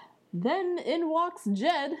then in walks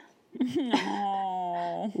Jed.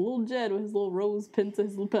 Little Jed with his little rose pinned to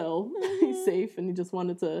his lapel. He's safe, and he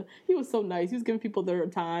was so nice. He was giving people their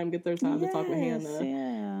time, get their time to talk with Hannah.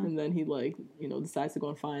 Yeah. And then he decides to go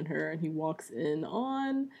and find her, and he walks in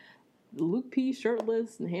on Luke P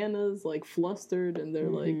shirtless, and Hannah's like flustered, and they're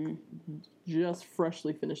like just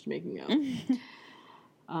freshly finished making out.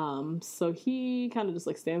 So he kind of just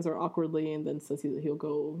like stands there awkwardly, and then says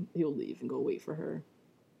he'll leave and go wait for her.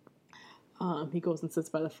 He goes and sits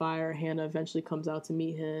by the fire. Hannah eventually comes out to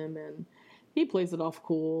meet him, and he plays it off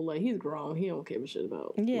cool. Like, he's grown. He don't give a shit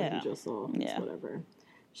about what he just saw. It's whatever.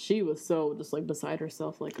 She was so just, like, beside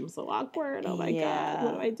herself. Like, I'm so awkward. Oh, my God.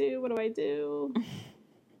 What do I do?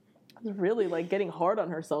 Was really, like, getting hard on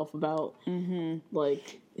herself about,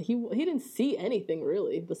 like, he didn't see anything,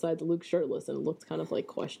 really, besides Luke shirtless, and it looked kind of, like,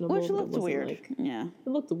 questionable. Which looked weird. Like, it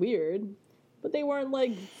looked weird. But they weren't,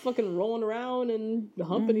 like, fucking rolling around and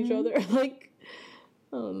humping each other. Like,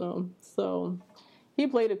 I don't know. So, he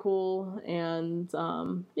played it cool. And,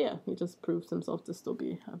 he just proves himself to still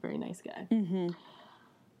be a very nice guy.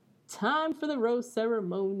 Time for the rose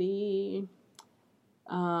ceremony.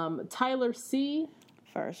 Tyler C.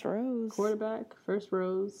 First rose. Quarterback. First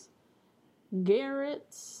rose.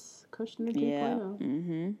 Garrett. Kushner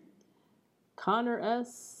 2.0. Connor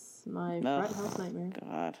S. My frat house nightmare.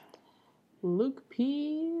 God. Luke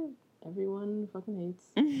P. Everyone fucking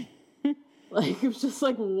hates. Like, it was just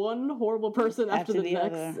like one horrible person after the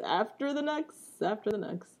next.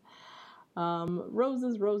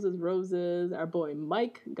 Roses. Our boy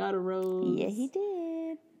Mike got a rose. Yeah, he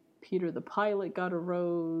did. Peter the pilot got a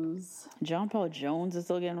rose. John Paul Jones is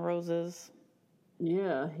still getting roses.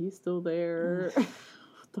 Yeah, he's still there. What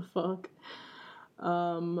the fuck?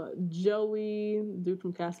 Joey, dude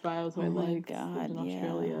from Cast Bios, who I like, in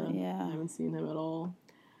Australia. Yeah. I haven't seen him at all.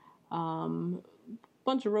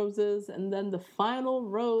 Bunch of roses, and then the final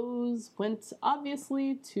rose went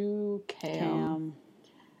obviously to Cam.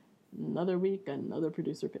 Another week, another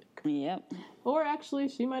producer pick. Yep. Or actually,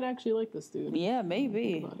 she might actually like this dude. Yeah,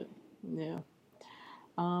 maybe. Think about it. Yeah.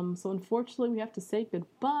 So unfortunately, we have to say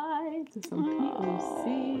goodbye to some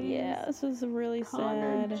POCs. Yeah, this was really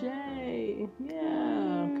Connor sad. J.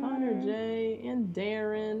 Yeah, Connor J. and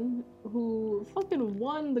Darren, who fucking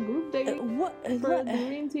won the group date for the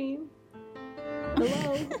Green Team.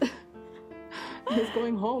 Hello. He's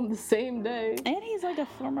going home the same day. And he's like a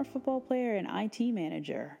former football player and IT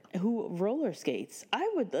manager who roller skates. I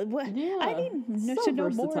need to know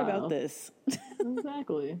more about this.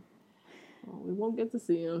 Exactly. Well, we won't get to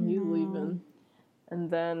see him. He's leaving. And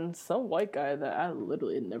then some white guy that I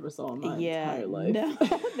literally never saw in my entire life. No,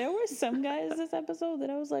 there were some guys this episode that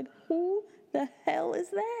I was like, who the hell is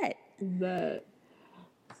that?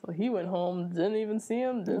 So he went home, didn't even see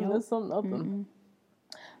him, didn't miss him, nothing.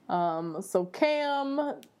 So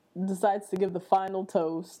Cam decides to give the final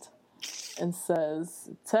toast and says,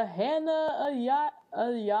 to Hannah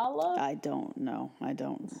Ayala? I don't know. I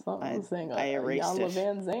don't. I was saying I erased Ayala it.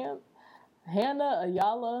 Van Zandt. Hannah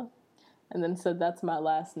Ayala, and then said, that's my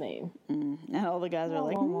last name. And all the guys are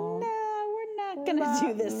like, no, we're not going to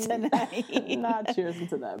do this tonight. Not cheersing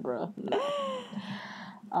to that, bro. No.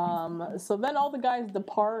 So then all the guys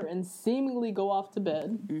depart and seemingly go off to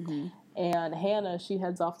bed. And Hannah, she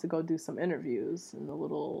heads off to go do some interviews in the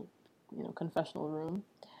little, confessional room.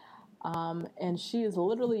 And she is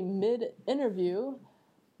literally mid-interview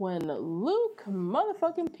when Luke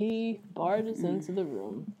motherfucking P barges into the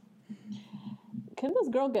room. can this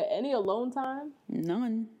girl get any alone time?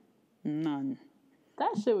 None.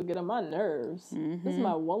 That shit would get on my nerves. This is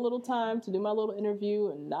my one little time to do my little interview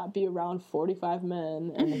and not be around 45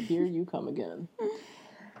 men, and here you come again.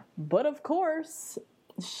 But of course,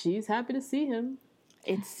 she's happy to see him.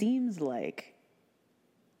 It seems like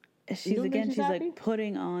she's like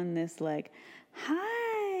putting on this like,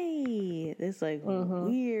 hi, this like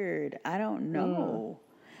weird. I don't know.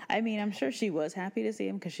 I mean, I'm sure she was happy to see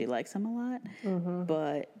him because she likes him a lot,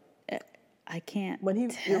 but I can't.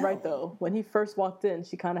 You're right though. When he first walked in,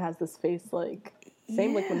 she kind of has this face like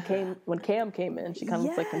same like when Cam came in, she kind of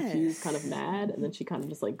looks like confused, kind of mad, and then she kind of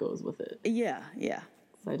just like goes with it. Yeah.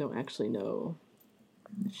 So I don't actually know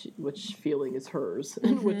which feeling is hers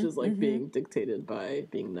and which is like being dictated by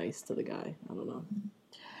being nice to the guy. I don't know.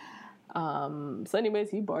 So anyways,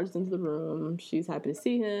 he barged into the room. She's happy to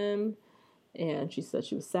see him, and she said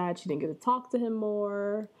she was sad she didn't get to talk to him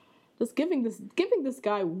more. Just giving this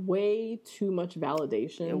guy way too much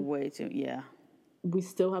validation. Yeah, way too, yeah. We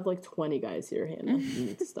still have like 20 guys here, Hannah. You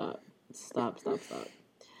need to stop. Stop.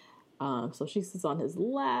 So she sits on his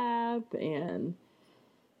lap, and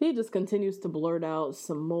he just continues to blurt out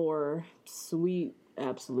some more sweet,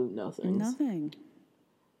 absolute nothings. Nothing.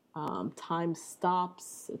 Time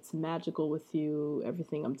stops. It's magical with you.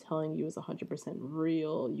 Everything I'm telling you is 100%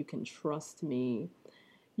 real. You can trust me.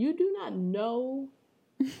 You do not know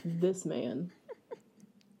this man.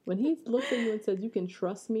 When he looks at you and says, you can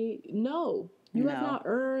trust me, no. You have not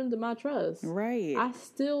earned my trust. Right. I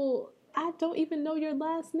don't even know your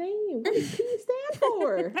last name. What does P stand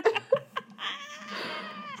for?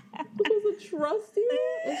 I'm supposed to trust you?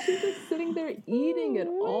 And she's just sitting there eating it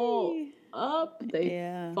all up.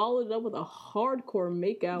 They followed it up with a hardcore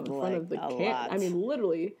makeout in front of the camera. I mean,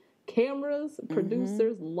 literally, cameras,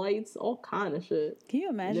 producers, lights, all kind of shit. Can you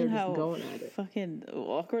imagine how fucking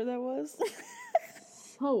awkward that was?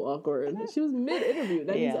 So awkward. She was mid-interview.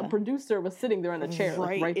 That means a producer was sitting there in a chair,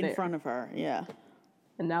 right in there. front of her. Yeah.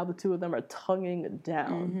 And now the two of them are tonguing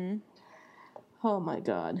down. Oh my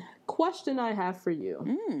God. Question I have for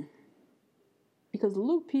you. Because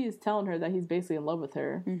Luke P is telling her that he's basically in love with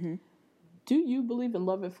her. Do you believe in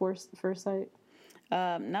love at first sight?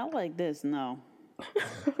 Not like this, no.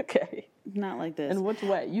 Okay. Not like this. In which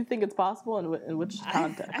way? You think it's possible? In which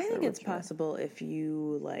context? I think it's possible if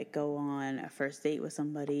you like go on a first date with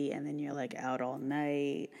somebody and then you're like out all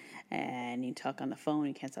night and you talk on the phone,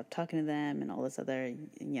 you can't stop talking to them and all this other,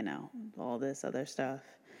 all this other stuff.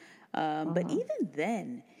 But even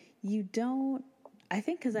then, you don't. I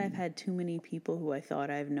think because I've had too many people who I thought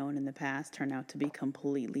I've known in the past turn out to be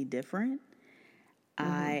completely different.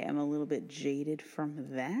 I am a little bit jaded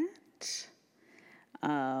from that.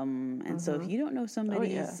 And so if you don't know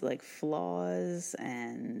somebody's like flaws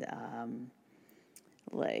and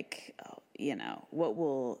what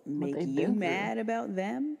will make you mad about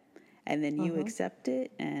them, and then you accept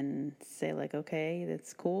it and say like, okay,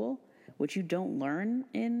 that's cool, which you don't learn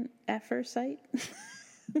at first sight.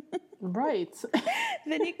 Right.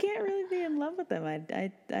 Then you can't really be in love with them.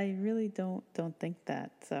 I really don't think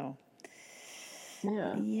that. So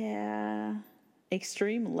yeah.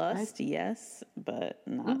 Extreme lust, yes, but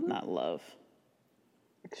not love.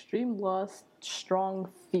 Extreme lust, strong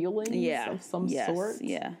feelings of some sort.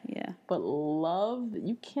 Yeah. But love,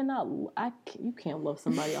 you can't love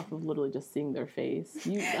somebody off of literally just seeing their face.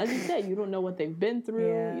 As you said, you don't know what they've been through.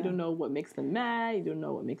 Yeah. You don't know what makes them mad. You don't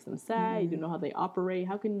know what makes them sad. You don't know how they operate.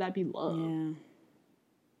 How can that be love? Yeah.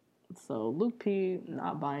 So Luke P,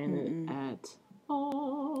 not buying it at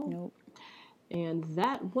all. Nope. And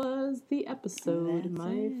that was the episode,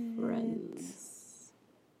 my friends.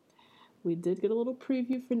 We did get a little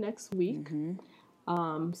preview for next week.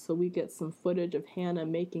 So we get some footage of Hannah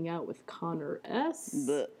making out with Connor S.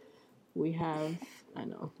 We have,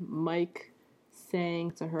 Mike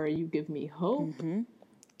saying to her, "You give me hope."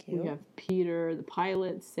 We have Peter, the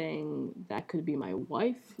pilot, saying that could be my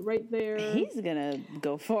wife right there. He's going to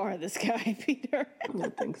go far, this guy, Peter. I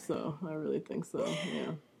think so. I really think so,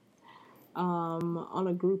 yeah. On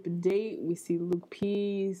a group date, we see Luke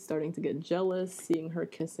P starting to get jealous, seeing her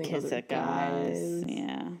kissing other guys.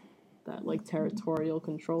 Yeah. That like territorial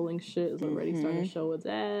controlling shit is already starting to show its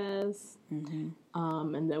ass.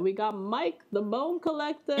 And then we got Mike, the bone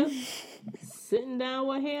collector, sitting down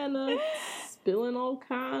with Hannah, spilling all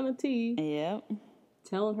kind of tea. Yep.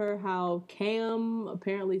 Telling her how Cam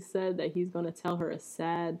apparently said that he's going to tell her a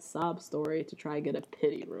sad sob story to try to get a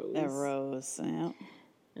pity rose. A rose, yeah.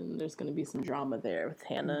 And there's going to be some drama there with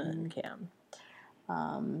Hannah and Cam.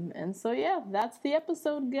 And so, yeah, that's the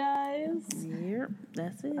episode, guys. Yep,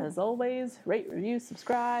 that's it. As always, rate, review,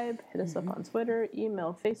 subscribe, hit us up on Twitter,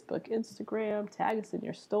 email, Facebook, Instagram, tag us in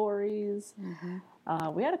your stories.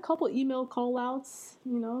 We had a couple email call-outs,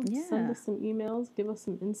 send us some emails, give us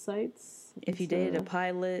some insights. If you dated a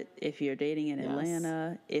pilot, if you're dating in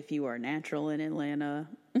Atlanta, if you are natural in Atlanta.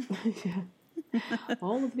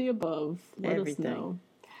 All of the above. Let us know.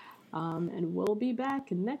 And we'll be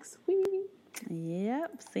back next week.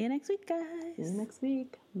 Yep. See you next week, guys. See you next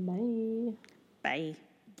week. Bye. Bye.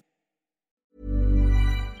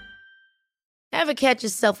 Ever catch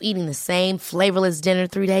yourself eating the same flavorless dinner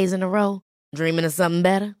 3 days in a row? Dreaming of something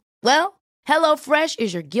better? Well, HelloFresh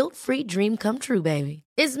is your guilt-free dream come true, baby.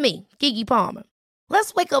 It's me, Keke Palmer.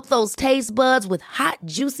 Let's wake up those taste buds with hot,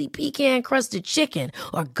 juicy pecan-crusted chicken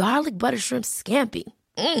or garlic butter shrimp scampi.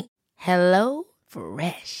 Hello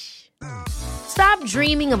Fresh. Stop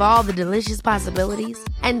dreaming of all the delicious possibilities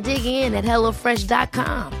and dig in at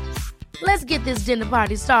HelloFresh.com. Let's get this dinner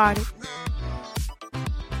party started.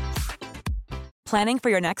 Planning for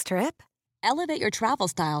your next trip? Elevate your travel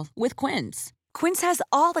style with Quince. Quince has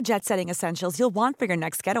all the jet-setting essentials you'll want for your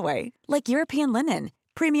next getaway, like European linen,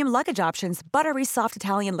 premium luggage options, buttery soft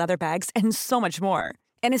Italian leather bags, and so much more.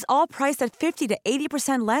 And is all priced at 50 to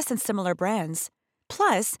 80% less than similar brands.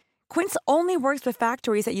 Plus, Quince only works with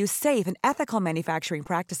factories that use safe and ethical manufacturing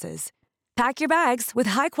practices. Pack your bags with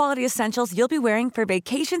high-quality essentials you'll be wearing for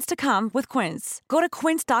vacations to come with Quince. Go to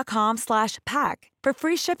quince.com/pack for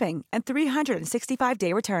free shipping and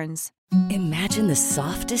 365-day returns. Imagine the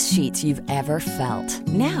softest sheets you've ever felt.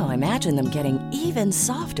 Now imagine them getting even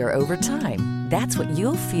softer over time. That's what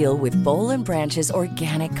you'll feel with Boll & Branch's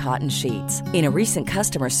organic cotton sheets. In a recent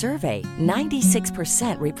customer survey,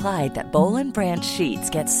 96% replied that Boll & Branch sheets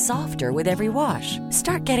get softer with every wash.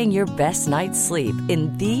 Start getting your best night's sleep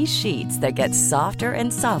in these sheets that get softer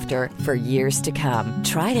and softer for years to come.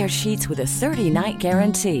 Try their sheets with a 30-night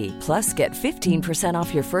guarantee. Plus, get 15%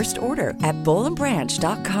 off your first order at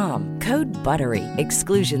bollandbranch.com. Code BUTTERY.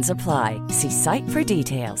 Exclusions apply. See site for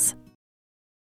details.